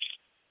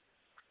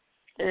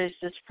 there's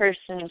this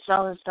person,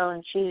 so-and-so,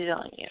 and cheated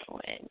on you,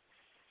 and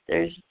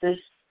there's this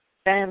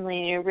family,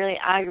 and you're really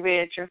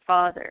aggravated at your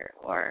father,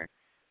 or,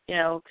 you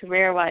know,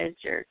 career-wise,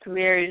 your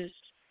career is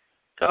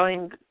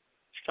going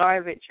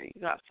garbage, or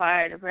you got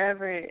fired, or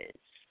whatever it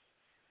is.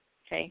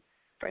 Okay?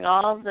 Bring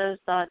all of those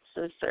thoughts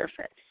to the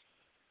surface.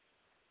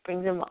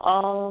 Bring them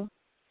all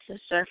to the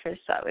surface.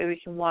 That way we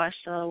can wash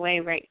them away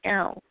right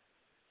now.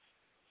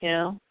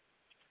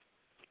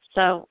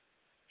 So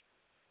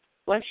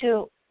once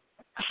you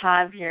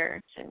have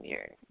your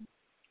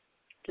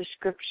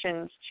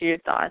descriptions to your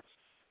thoughts,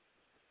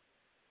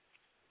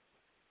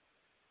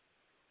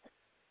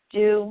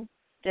 do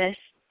this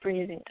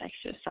breathing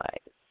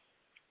exercise.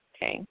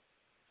 Okay?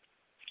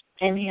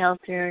 Inhale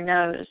through your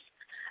nose.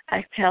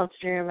 Exhale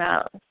through your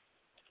mouth.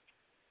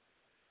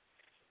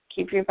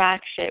 Keep your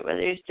back straight,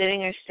 whether you're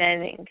sitting or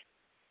standing.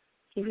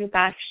 Keep your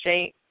back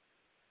straight.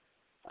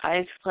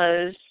 Eyes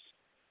closed.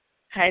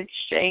 Head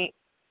straight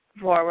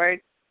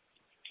forward.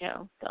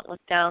 Don't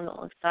look down,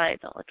 don't look side,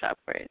 don't look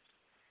upwards.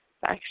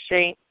 Back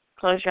straight.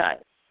 Close your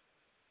eyes.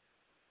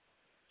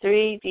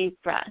 3 deep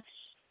breaths.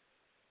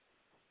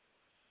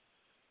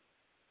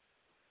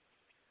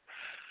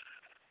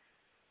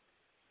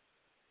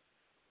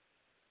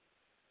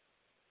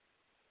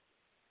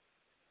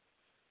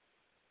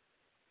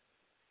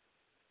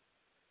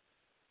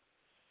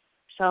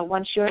 So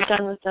once you're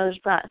done with those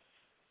breaths,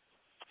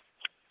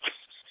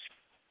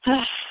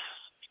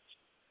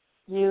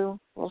 you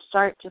will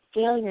start to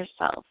feel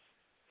yourself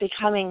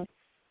becoming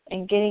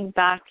and getting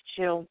back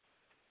to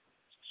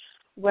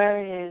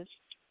where it is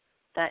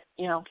that,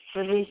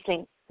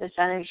 releasing this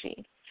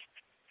energy.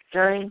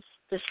 During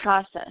this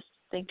process,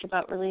 think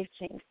about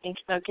releasing. Think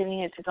about giving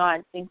it to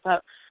God. Think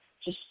about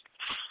just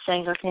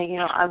saying, okay,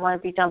 I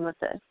want to be done with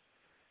this.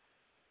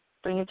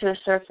 Bring it to the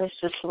surface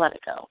just to let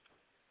it go.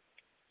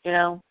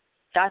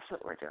 That's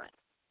what we're doing.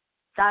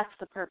 That's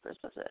the purpose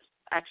of this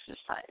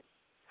exercise.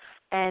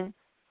 And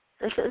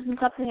this isn't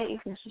something that you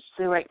can just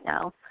do right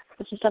now.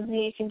 This is something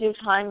you can do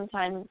time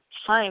and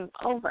time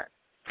over.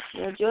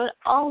 Do it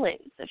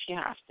always if you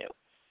have to.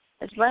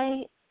 As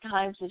many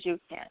times as you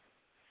can.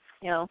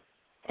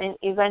 And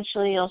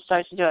eventually you'll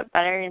start to do it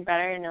better and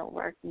better, and it'll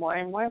work more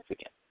and more for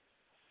you.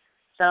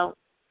 So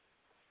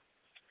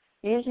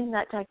using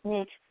that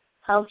technique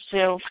helps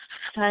you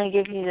kind of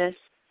give you this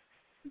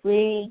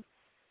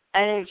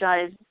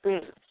re-energized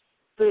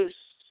boost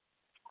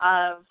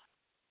of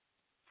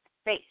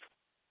faith,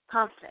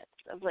 confidence,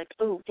 of like,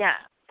 oh, yeah,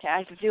 okay,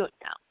 I can do it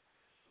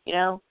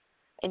now,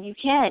 And you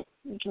can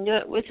do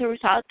it with or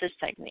without this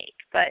technique,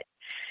 but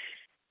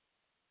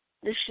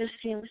this just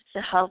seems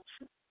to help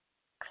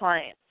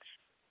clients,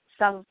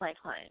 some of my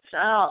clients,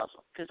 not all of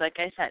them, because like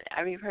I said,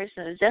 every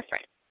person is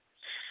different.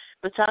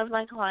 But some of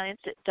my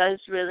clients, it does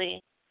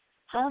really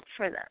help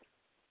for them.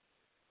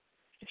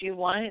 If you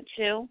want it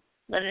to,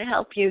 let it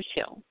help you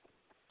too.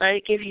 Let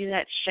it give you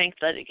that strength.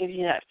 Let it give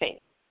you that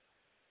faith.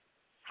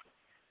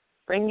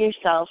 Bring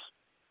yourself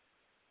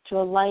to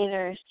a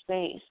lighter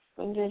space.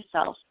 Bring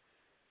yourself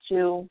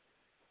to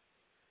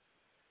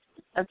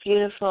a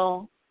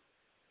beautiful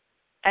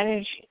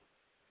energy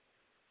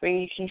where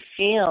you can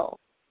feel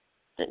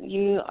that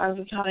you are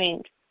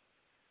becoming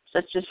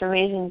such this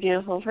amazing,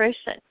 beautiful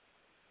person.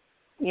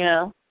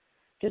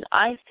 Because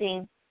I've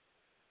seen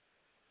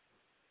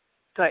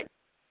good,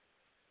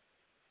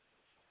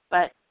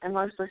 but I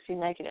mostly see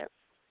negative.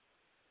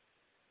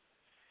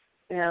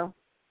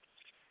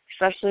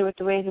 Especially with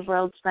the way the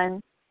world's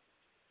been,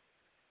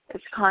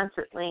 it's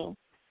constantly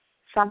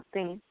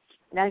something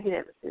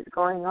negative is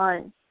going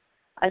on.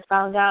 I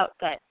found out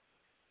that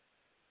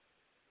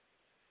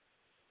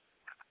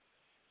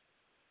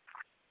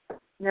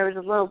there was a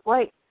little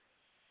boy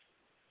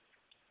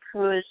who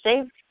was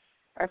saved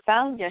or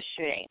found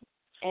yesterday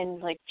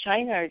in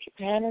China or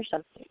Japan or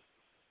something.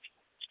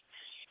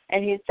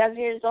 And he's 7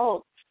 years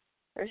old.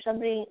 Or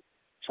somebody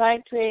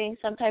tried creating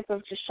some type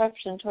of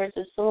destruction towards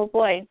this little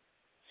boy.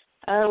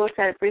 I looked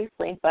at it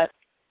briefly, but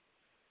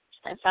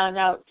I found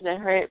out because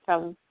I heard it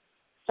from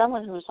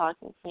someone who was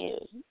talking to me.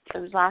 It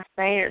was last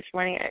night or this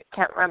morning, I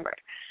can't remember.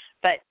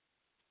 But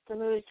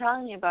somebody was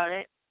telling me about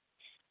it,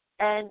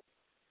 and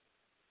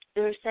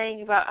they were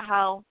saying about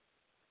how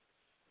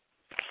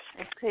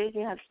it's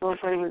crazy how this little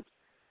boy was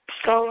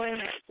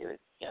stolen, or he was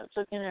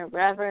taken or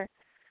whatever,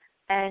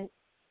 and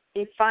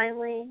he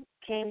finally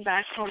came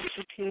back home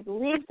because he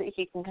believes that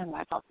he can come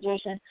back home.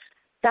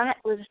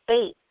 That was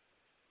faith.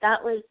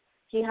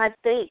 He had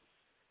faith.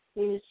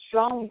 He was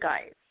strong,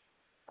 guys.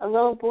 A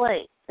little boy,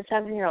 a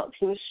 7-year-old,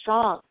 he was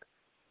strong.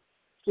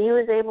 He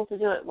was able to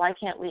do it. Why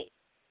can't we?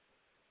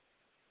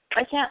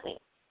 Why can't we?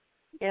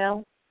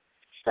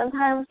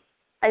 Sometimes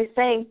I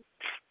say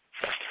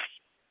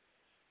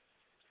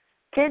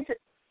kids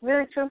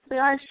really truthfully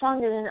are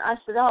stronger than us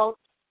adults.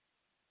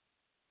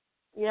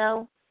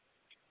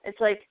 It's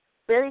like,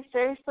 really,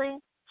 seriously,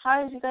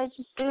 how did you guys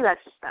just do that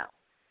just now?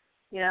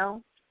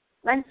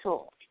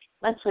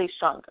 Mentally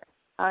stronger,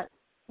 not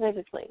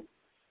physically.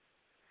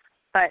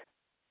 But,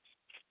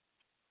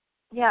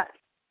 yeah,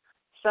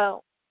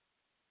 so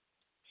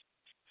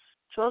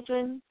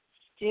children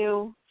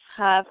do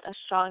have a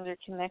stronger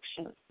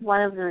connection,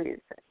 one of the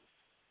reasons.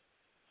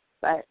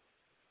 But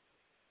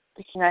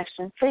the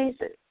connection fades.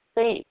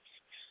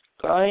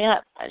 Growing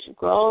up, as you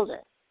grow older,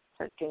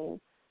 start getting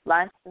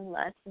less and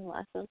less and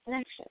less of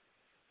connection.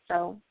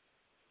 So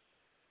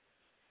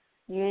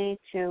You need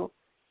to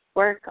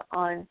work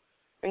on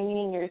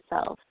bringing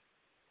yourself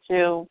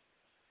to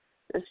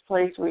this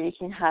place where you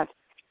can have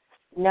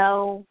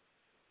no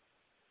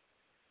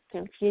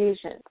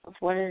confusion of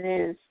what it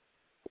is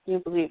that you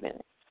believe in,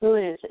 who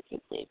it is that you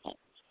believe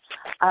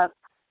in,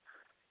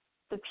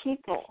 the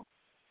people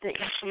that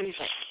you believe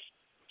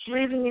in,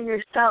 believing in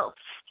yourself.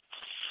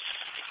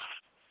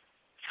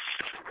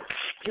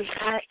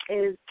 That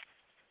is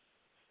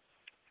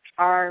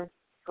our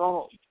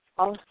goal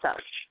also.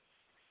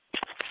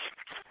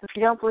 If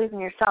you don't believe in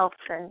yourself,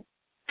 then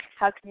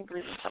how can you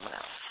believe in someone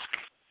else?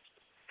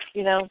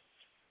 You know?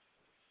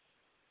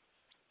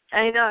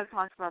 And I know I've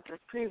talked about this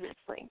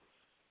previously,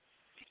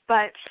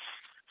 but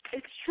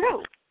it's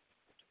true,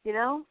 you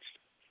know?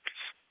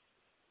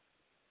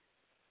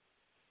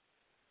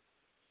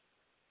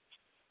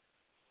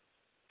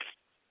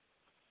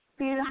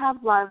 For you to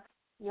have love,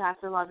 you have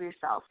to love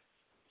yourself.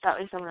 That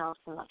way someone else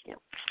can love you.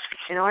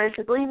 In order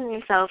to believe in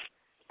yourself,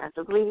 you have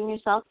to believe in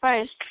yourself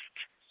first,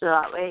 so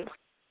that way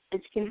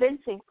it's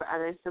convincing for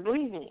others to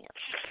believe in you.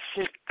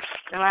 Just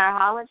no matter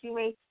how much you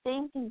may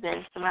seem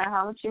convinced, no matter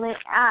how much you may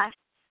act,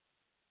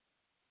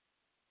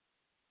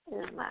 it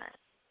doesn't matter.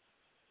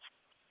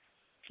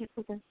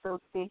 People can still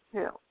see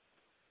through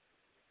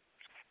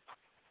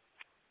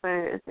what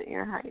it is that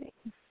you're hiding.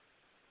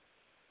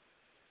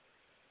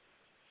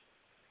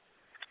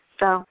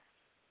 So,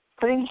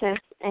 putting this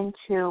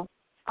into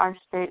our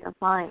state of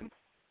mind,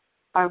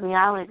 our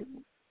reality,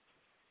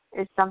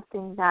 is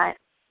something that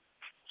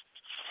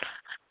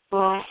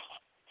will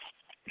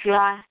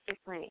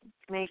drastically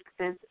make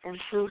this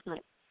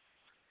improvement,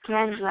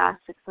 can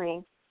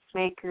drastically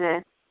make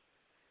this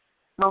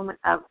moment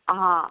of,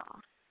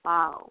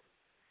 wow,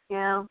 you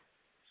know?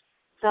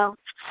 So,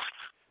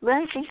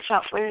 really think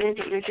about what it is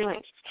that you're doing.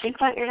 Think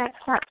about your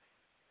next step.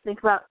 Think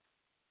about,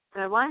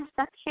 do I want to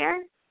step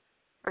here,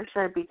 or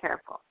should I be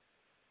careful?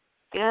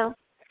 You know?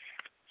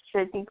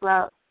 Should I think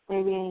about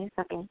maybe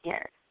stepping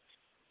here?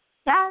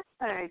 That's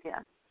a better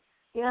idea.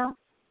 You know?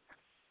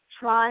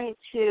 Try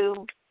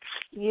to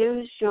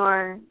use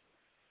your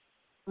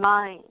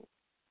mind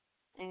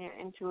and your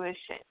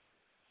intuition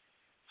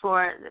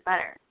for the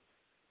better.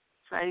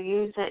 Try to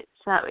use it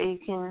so that way you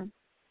can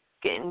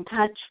get in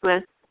touch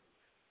with,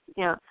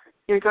 you know,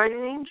 your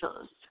guardian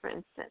angels, for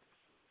instance.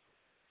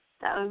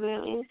 That would be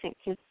amazing,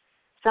 because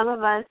some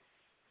of us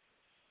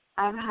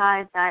have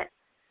had that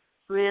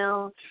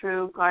real,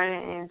 true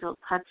guardian angel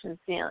touch and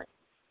feeling.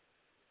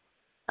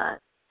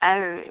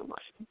 Everyone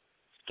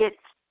gets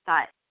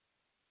that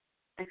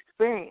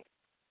experience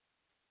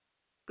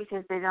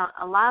because they don't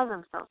allow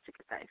themselves to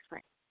get that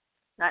experience.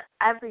 Not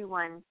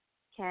everyone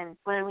can,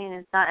 what I mean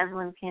is not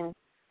everyone can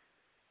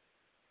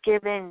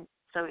give in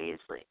so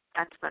easily.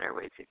 That's a better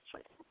way to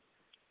explain it.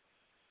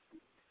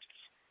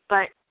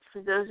 But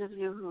for those of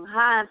you who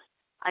have,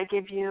 I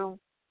give you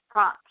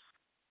props,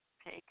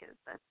 okay, because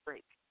that's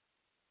like,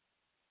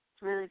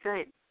 it's really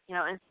good. You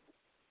know, it's,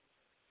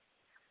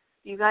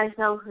 you guys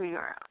know who you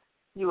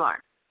are,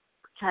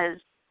 because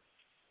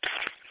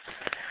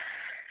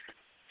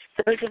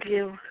those of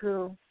you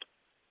who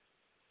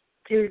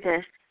do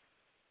this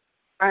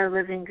are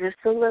living just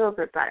a little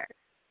bit better,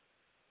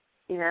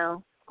 you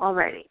know,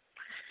 already.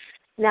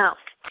 Now,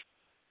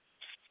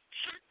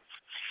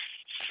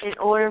 in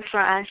order for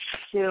us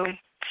to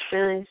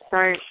really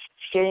start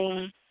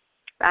getting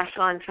back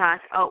on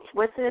track,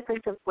 what's the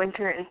difference of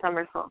winter and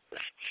summer solstice?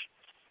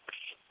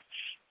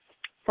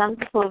 Some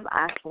people have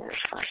asked me this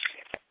question.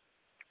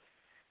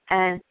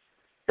 And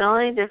the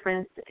only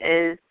difference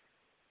is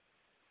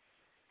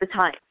the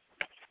time.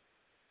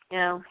 You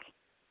know,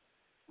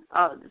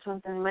 this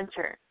one's in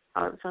winter.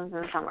 This one's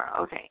in summer.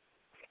 Okay.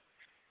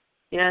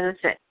 You know, that's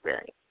it,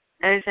 really.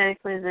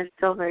 Energetically, they're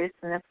still very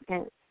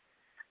significant.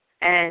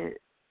 And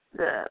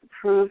the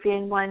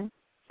Peruvian one,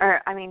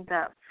 I'm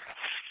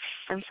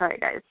sorry,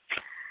 guys.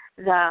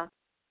 The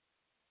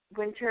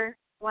winter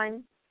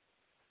one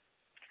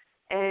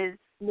is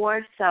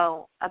more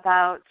so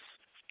about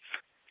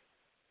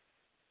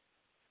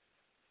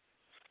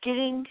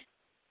getting,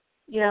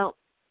 you know,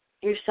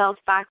 yourself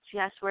back to,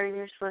 yes, where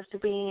you're supposed to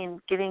be and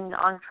getting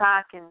on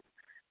track and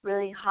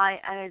really high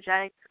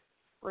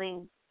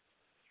energetically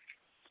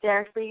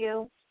there for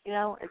you. You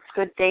know, it's a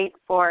good date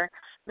for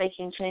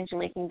making change and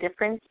making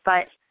difference,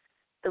 but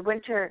the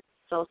winter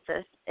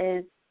solstice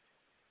is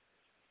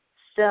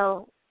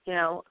still, you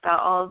know, about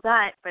all of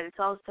that, but it's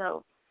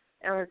also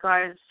in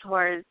regards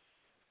towards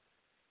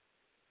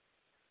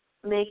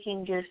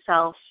making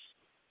yourself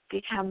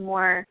become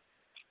more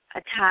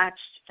attached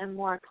and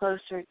more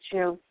closer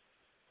to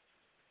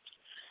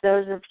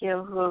those of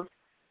you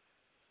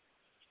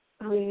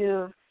who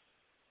you've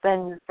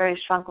been very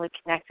strongly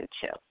connected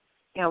to.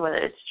 You know, whether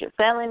it's your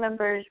family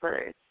members, whether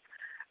it's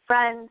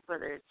friends,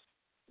 whether it's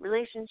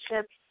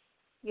relationships,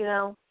 you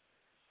know,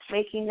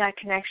 making that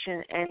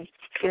connection and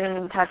getting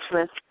in touch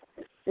with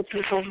the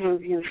people who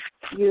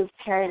you've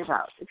cared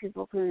about, the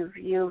people who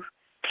you've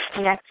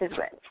connected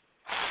with.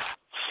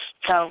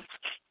 So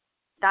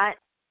that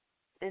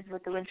is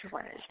what the winter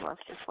one is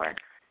mostly for.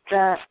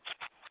 The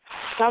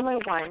summer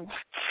one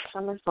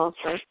summer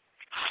solstice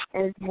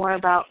is more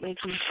about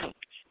making change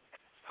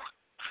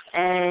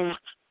and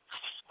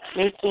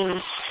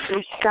making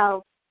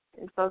yourself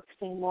and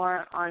focusing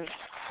more on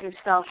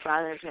yourself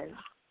rather than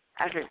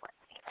everyone.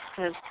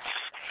 Because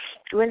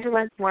the winter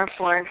one's more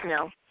for,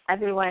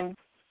 everyone,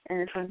 and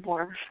this one's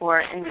more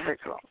for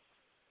individuals.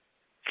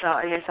 So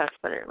I guess that's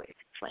a better way to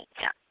explain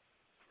it, yeah.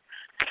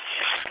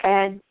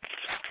 And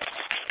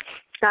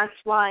that's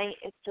why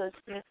it's so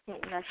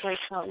significant, and that's why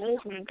it's so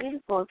amazing and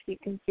beautiful if you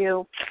can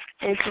do,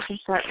 and if you can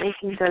start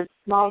making those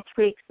small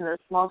tweaks and those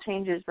small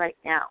changes right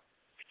now.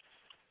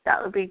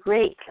 That would be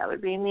great. That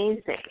would be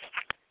amazing.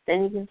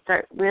 Then you can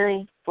start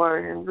really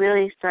forward and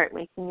really start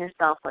making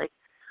yourself like,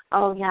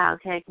 oh, yeah,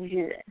 okay, I can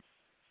do this,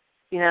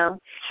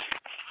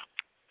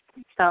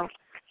 So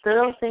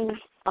little things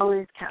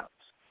always count.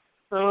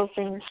 Little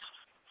things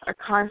are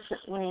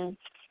constantly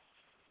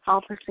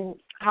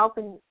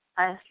helping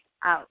us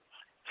out.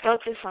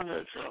 Focus on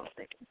those little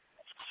things.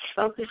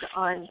 Focus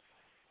on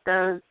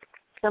those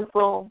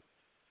simple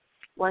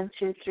 1,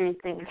 2, 3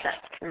 things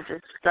that can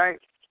just start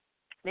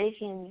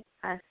making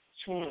us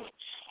change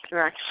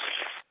direction.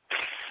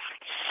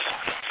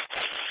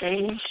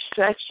 Change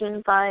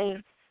direction by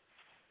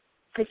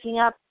picking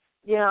up,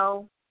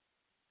 your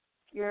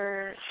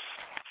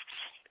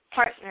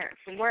partner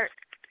from work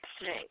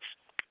today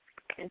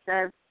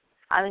instead of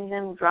having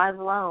them drive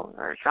alone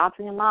or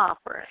dropping them off,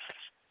 or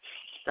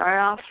start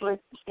off with,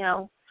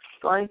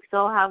 going to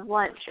go have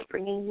lunch or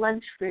bringing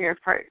lunch for your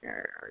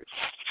partner or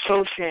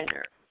children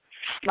or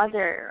mother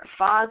or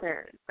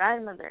father,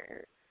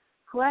 grandmother,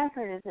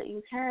 whoever it is that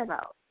you care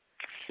about.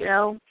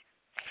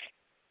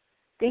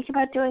 Think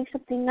about doing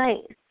something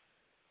nice,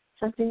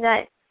 something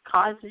that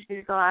causes you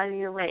to go out of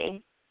your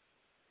way,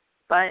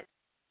 but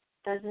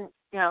doesn't,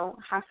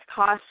 have to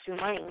cost you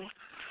money.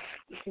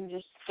 You can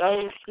just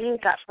go be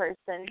with that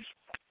person,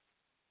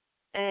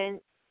 and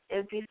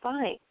it'd be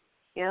fine.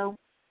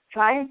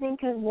 Try to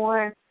think of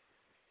more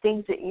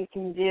things that you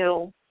can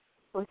do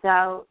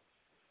without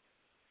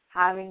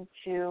having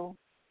to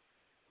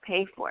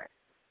pay for it.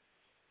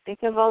 Think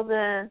of all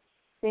the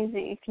things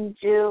that you can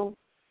do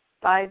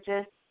by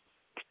just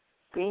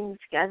being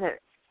together,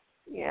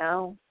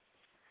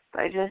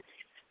 by just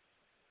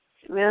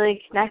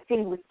really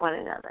connecting with one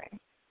another.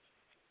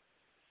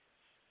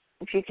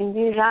 If you can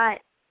do that,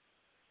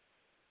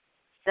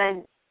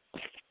 then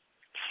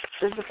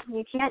there's nothing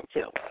you can't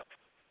do.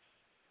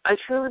 I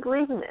truly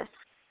believe in this.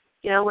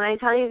 When I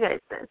tell you guys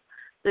this,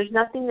 there's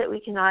nothing that we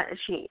cannot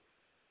achieve.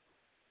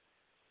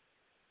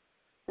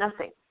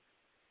 Nothing.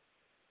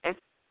 If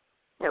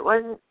it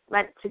wasn't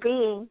meant to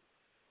be,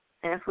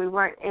 and if we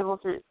weren't able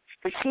to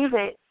achieve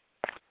it,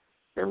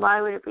 then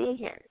why would it be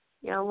here?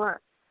 We're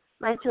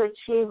meant to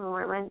achieve, and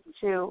we're meant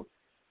to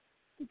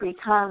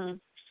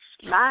become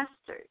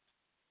masters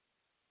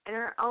in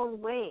our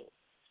own way.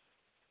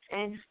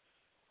 And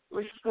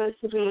we're supposed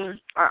to be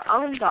our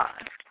own boss,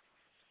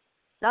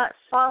 not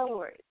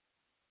followers.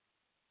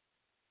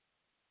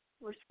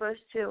 We're supposed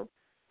to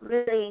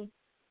really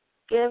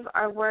give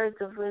our words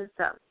of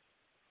wisdom.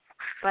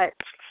 But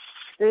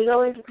there's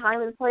always a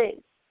time and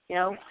place. In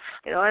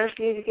order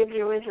for you to give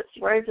your words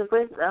of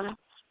wisdom,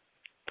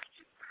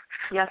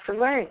 you have to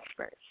learn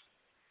first.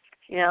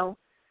 So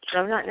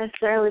I'm not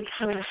necessarily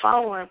becoming a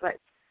follower, but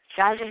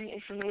gathering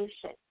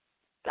information,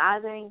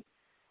 gathering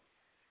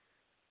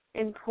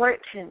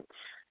important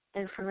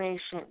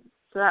information,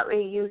 so that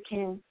way you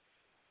can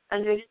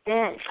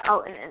understand,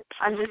 and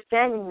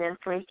understanding the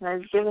information that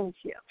is given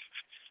to you,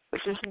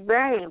 which is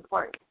very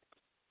important.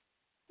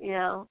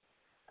 I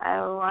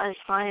have a lot of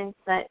clients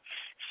that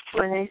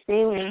when they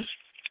see me,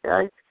 they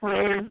like to come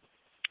in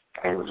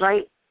and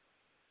write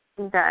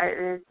that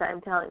it is that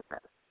I'm telling them.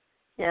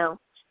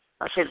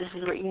 Okay, this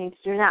is what you need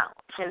to do now.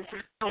 Okay, this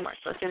is homework.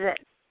 Look at it.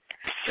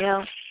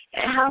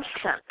 It helps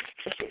them.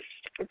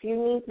 If you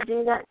need to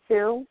do that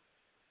too,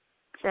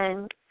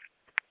 then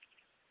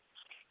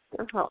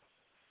beautiful.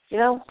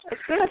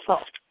 It's beautiful.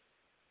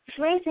 It's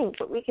amazing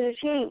what we can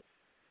achieve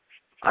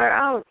on our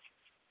own.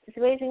 It's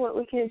amazing what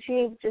we can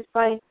achieve just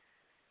by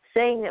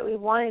saying that we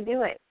want to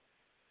do it.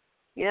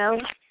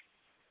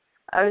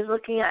 I was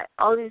looking at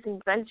all these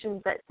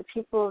inventions that the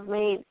people have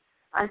made,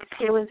 us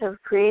humans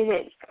have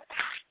created.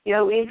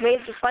 We've made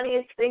the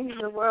funniest things in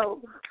the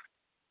world.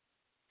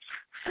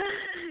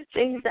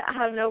 Things that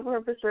have no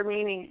purpose or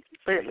meaning,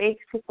 but it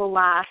makes people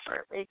laugh, or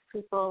it makes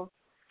people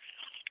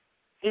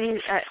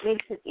it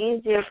makes it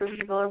easier for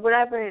people, or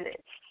whatever it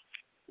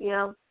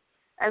is.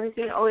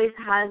 Everything always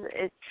has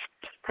its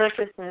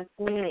purpose and its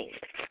meaning.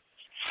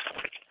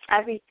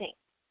 Everything.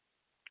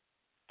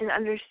 And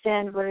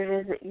understand what it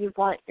is that you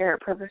want your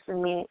purpose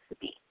and meaning to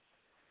be.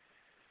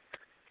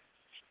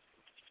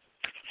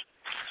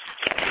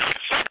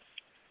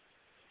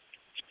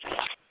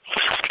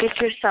 Get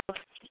yourself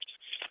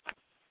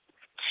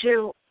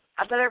to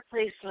a better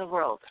place in the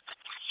world.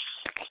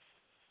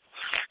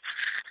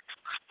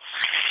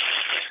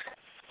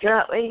 So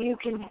that way you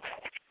can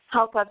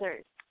help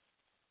others.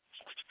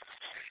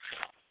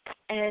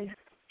 And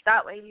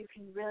that way you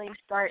can really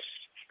start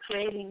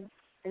creating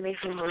and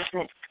making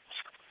movement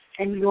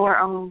in your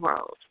own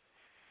world.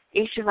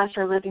 Each of us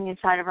are living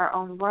inside of our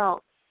own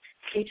world.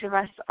 Each of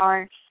us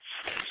are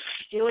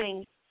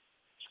doing,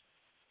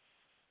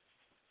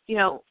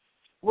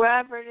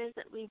 wherever it is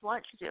that we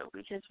want to do,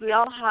 because we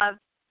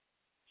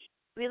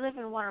live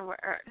in one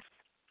Earth,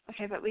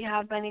 okay, but we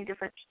have many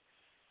different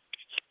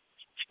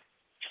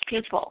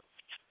people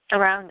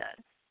around us.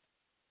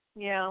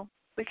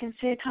 We can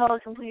see a total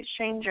complete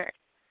stranger,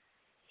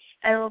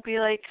 and we'll be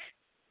like,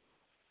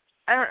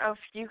 I don't know if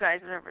you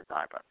guys have ever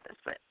thought about this,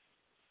 but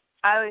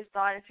I always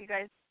thought if you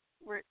guys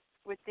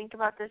would think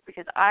about this,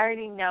 because I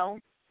already know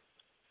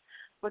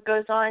what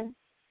goes on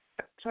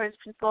towards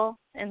people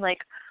and, like,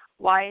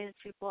 why is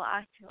people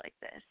acting like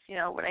this?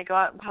 When I go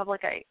out in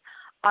public, I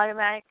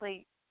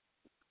automatically,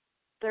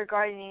 their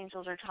guardian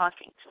angels are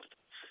talking to me.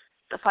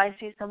 So if I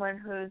see someone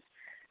who's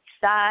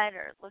sad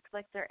or looks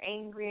like they're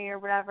angry or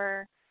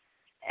whatever,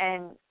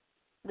 and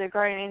their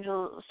guardian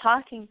angel is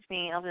talking to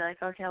me, I'll be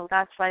like, okay, well,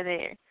 that's why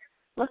they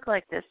look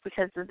like this,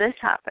 because of this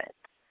happened.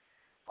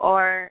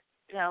 Or,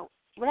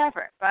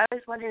 whatever. But I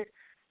always wondered,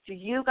 do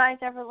you guys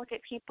ever look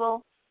at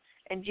people,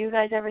 and do you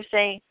guys ever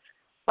say,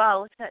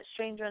 wow, look at that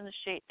stranger on the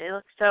street. They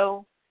look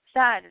so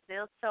sad, or they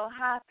look so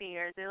happy,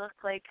 or they look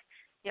like,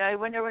 I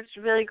wonder what's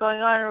really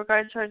going on in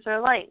regards towards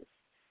their life.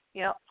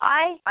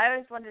 I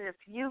always wondered if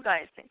you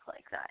guys think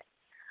like that,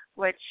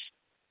 which,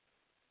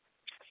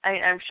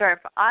 I'm sure if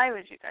I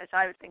was you guys,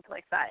 I would think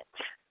like that.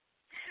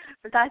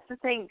 But that's the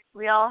thing.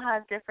 We all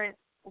have different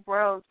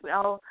worlds. We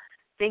all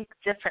think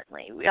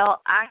differently. We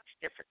all act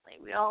differently.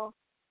 We all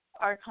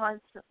are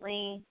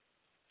constantly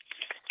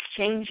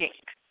changing.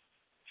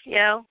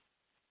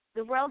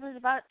 The world is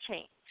about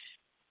change.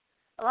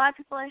 A lot of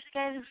people are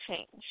scared of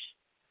change.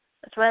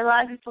 That's why a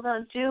lot of people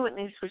don't do what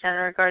needs to be done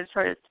in regards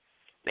towards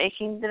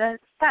making the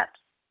next step.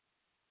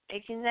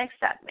 Because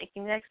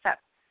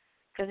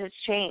it's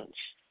change.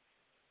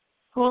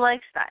 Who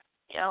likes that?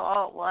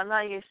 I'm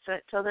not used to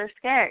it, so they're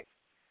scared.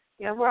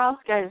 We're all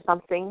scared of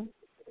something.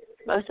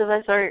 Most of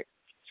us are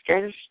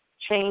scared of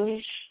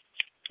change.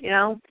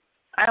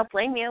 I don't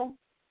blame you,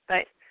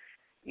 but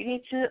you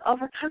need to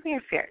overcome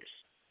your fears.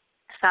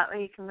 So that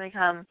way you can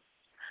become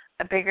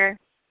a bigger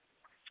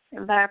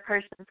and better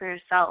person for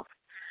yourself.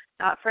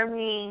 Not for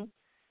me,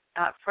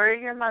 not for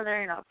your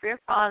mother, not for your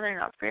father,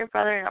 not for your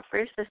brother, not for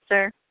your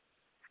sister,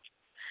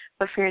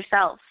 but for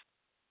yourself.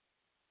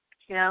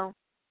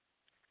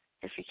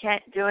 If you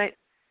can't do it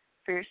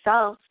for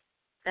yourself,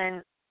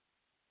 then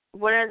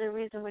what other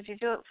reason would you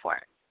do it for?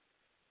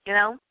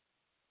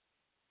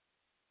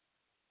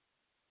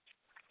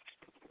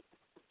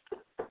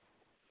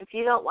 If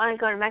you don't want to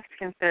go to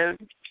Mexican food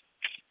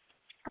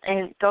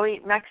and go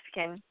eat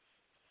Mexican,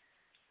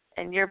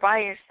 and you're by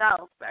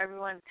yourself, but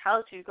everyone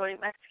tells you to go eat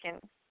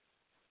Mexican,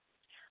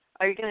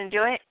 are you going to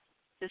do it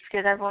just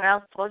because everyone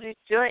else told you to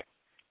do it?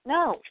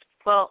 No.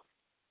 Well,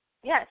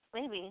 yes,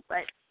 maybe,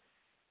 but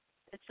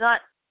it's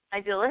not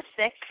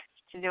idealistic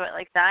to do it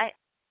like that.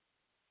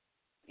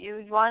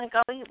 You want to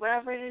go eat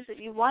whatever it is that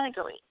you want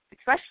to go eat,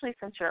 especially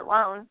since you're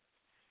alone.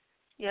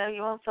 You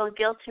won't feel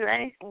guilty or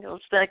anything. You'll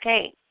just be like,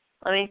 hey,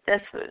 let me eat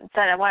this food.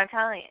 Instead, I want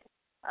Italian.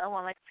 I don't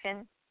want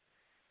Mexican.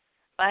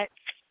 But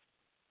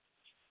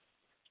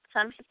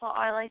some people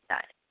are like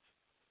that,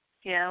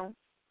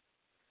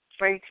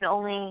 where you can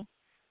only,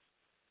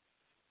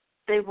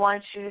 they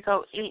want you to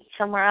go eat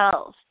somewhere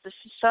else just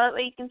so that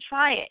way you can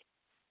try it.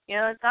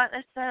 It's not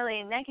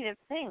necessarily a negative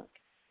thing.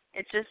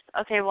 It's just,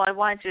 okay, well, I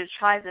wanted you to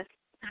try this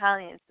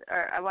Italian,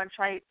 or I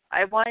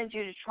wanted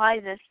you to try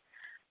this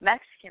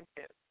Mexican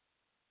food.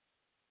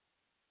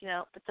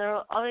 But there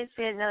will always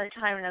be another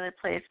time, another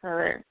place,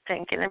 another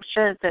thing, and I'm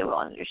sure that they will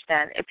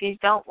understand if you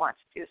don't want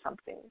to do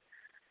something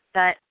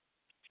that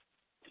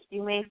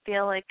you may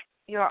feel like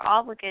you're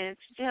obligated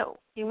to do.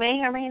 You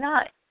may or may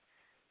not.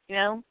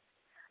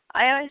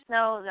 I always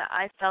know that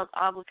I felt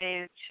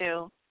obligated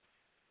to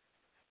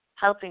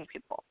helping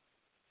people.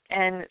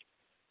 And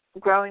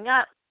growing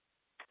up,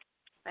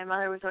 my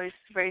mother was always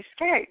very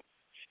scared.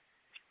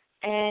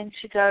 And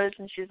she goes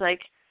and she's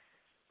like,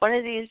 one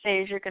of these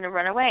days you're going to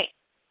run away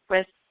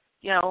with,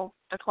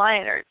 a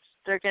client, or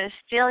they're going to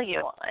steal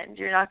you, and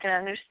you're not going to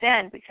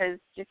understand because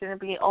you're going to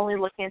be only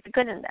looking at the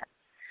good in them.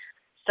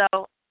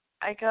 So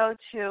I go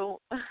to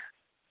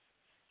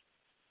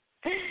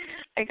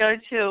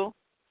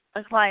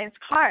a client's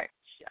car.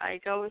 I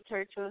go with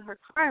her to her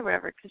car or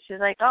whatever, because she's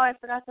like, oh, I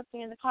forgot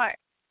something in the car.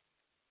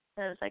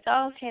 And I was like,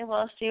 oh, okay, well,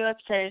 I'll see you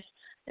upstairs.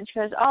 And she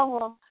goes, oh,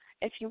 well,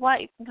 if you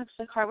want, you can come to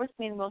the car with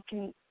me and we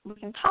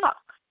can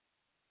talk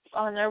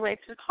on our way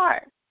to the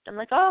car. I'm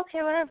like, oh,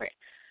 okay, whatever.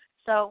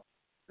 So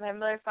my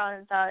mother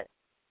finds out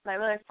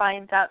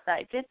that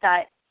I did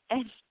that,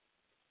 and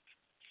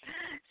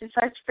she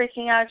starts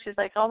freaking out. She's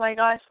like, oh my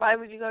gosh, why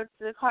would you go to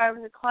the car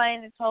with a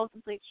client and told a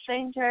complete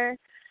stranger?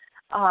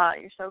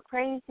 You're so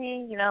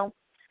crazy.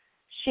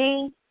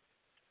 She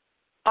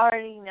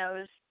already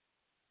knows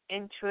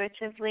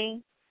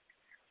intuitively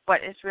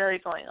what is really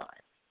going on.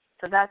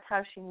 So that's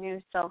how she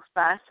knew so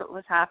fast what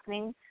was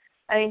happening.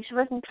 I mean, she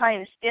wasn't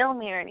trying to steal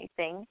me or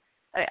anything.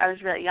 I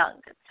was really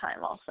young at the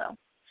time also.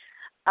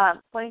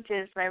 Point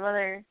is, my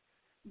mother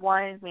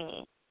wanted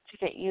me to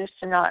get used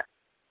to not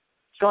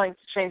going to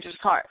strangers'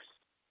 cars,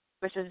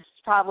 which is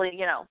probably,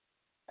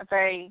 a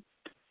very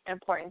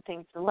important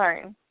thing to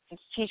learn and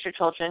to teach your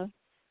children.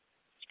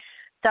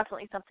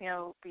 Definitely something I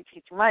will be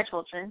teaching my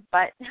children,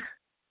 but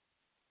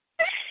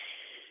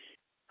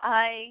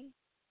I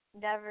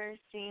never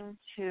seem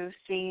to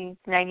see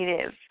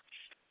negative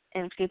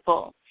in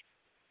people.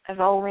 I've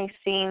only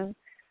seen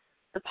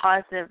the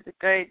positive, the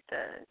good,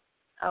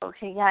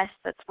 okay, yes,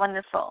 that's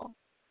wonderful,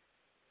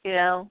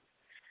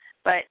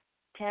 But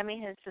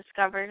Tammy has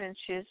discovered and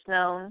she's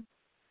known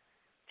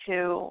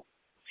to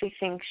see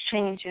things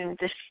change in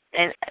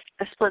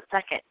a split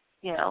second,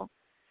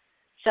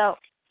 So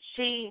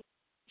she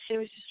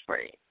was just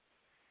worried.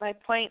 My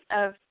point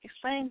of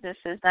explaining this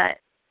is that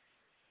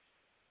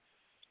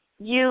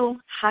you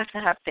have to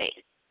have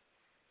faith.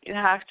 You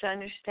have to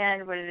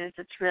understand what it is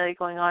that's really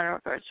going on in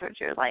regards towards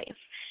your life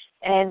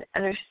and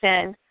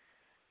understand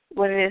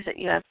what it is that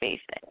you have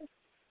faith in.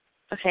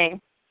 Okay?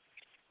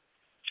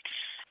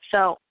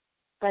 So,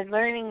 by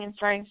learning and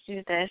starting to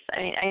do this,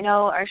 I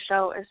know our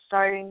show is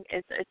starting,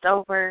 it's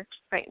over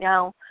right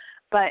now,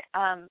 but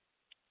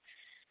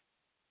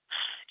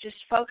just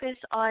focus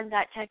on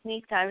that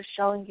technique that I was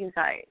showing you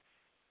guys.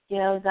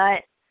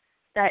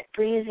 That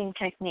breathing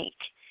technique.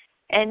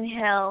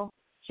 Inhale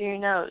through your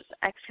nose,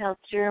 exhale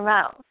through your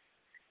mouth.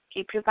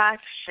 Keep your back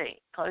straight,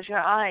 close your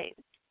eyes,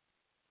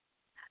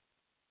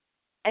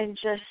 and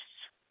just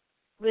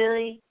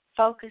really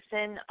focus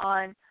in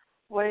on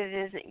what it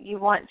is that you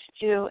want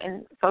to do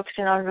and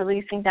focusing on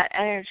releasing that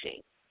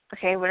energy.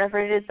 Okay, whatever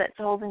it is that's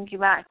holding you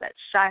back, that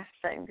stress,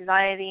 that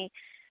anxiety,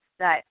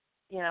 that,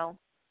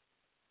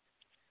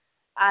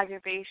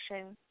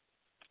 aggravation,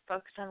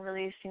 focus on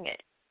releasing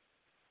it.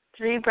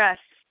 3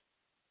 breaths.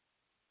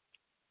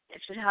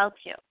 It should help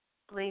you.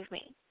 Believe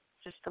me.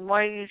 Just the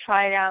more you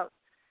try it out,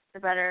 the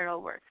better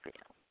it'll work for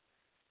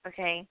you.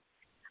 Okay?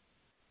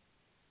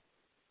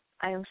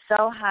 I am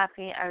so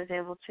happy I was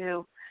able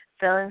to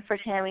fill in for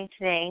Tammy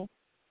today.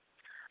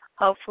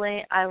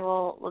 Hopefully, I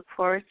will look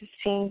forward to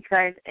seeing you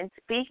guys and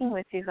speaking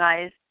with you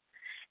guys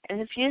in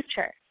the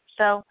future.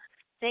 So,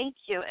 thank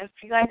you. If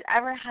you guys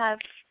ever have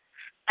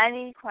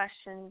any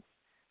questions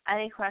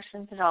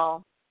at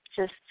all,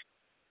 just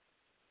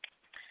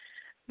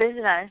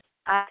visit us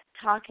at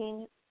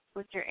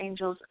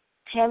talkingwithyourangels,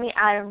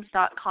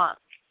 TammyAdams.com.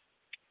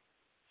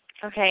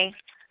 Okay?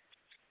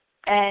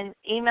 And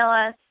email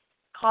us,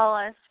 call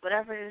us,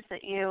 whatever it is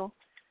that you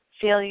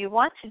feel you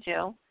want to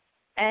do,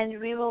 and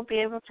we will be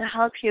able to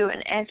help you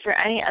and answer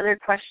any other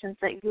questions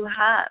that you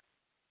have.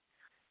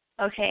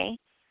 Okay?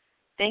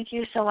 Thank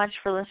you so much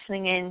for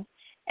listening in,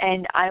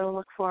 and I will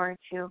look forward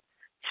to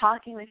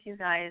talking with you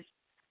guys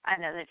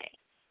another day.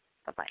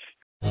 Bye-bye.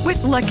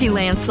 With Lucky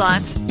Land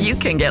Slots, you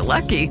can get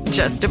lucky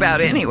just about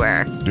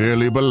anywhere.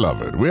 Dearly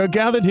beloved, we are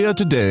gathered here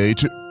today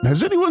to...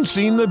 Has anyone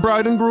seen the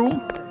bride and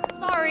groom?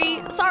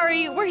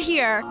 Sorry, we're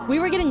here. We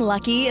were getting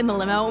lucky in the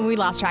limo and we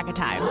lost track of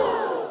time.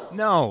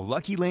 No,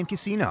 Lucky Land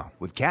Casino,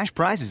 with cash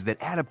prizes that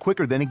add up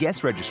quicker than a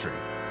guest registry.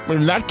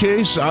 In that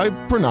case, I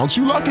pronounce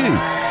you lucky.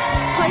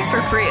 Play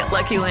for free at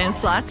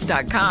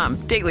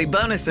LuckyLandSlots.com. Daily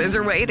bonuses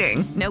are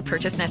waiting. No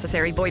purchase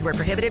necessary. Void where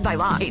prohibited by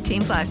law.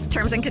 18+.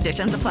 Terms and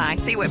conditions apply.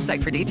 See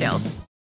website for details.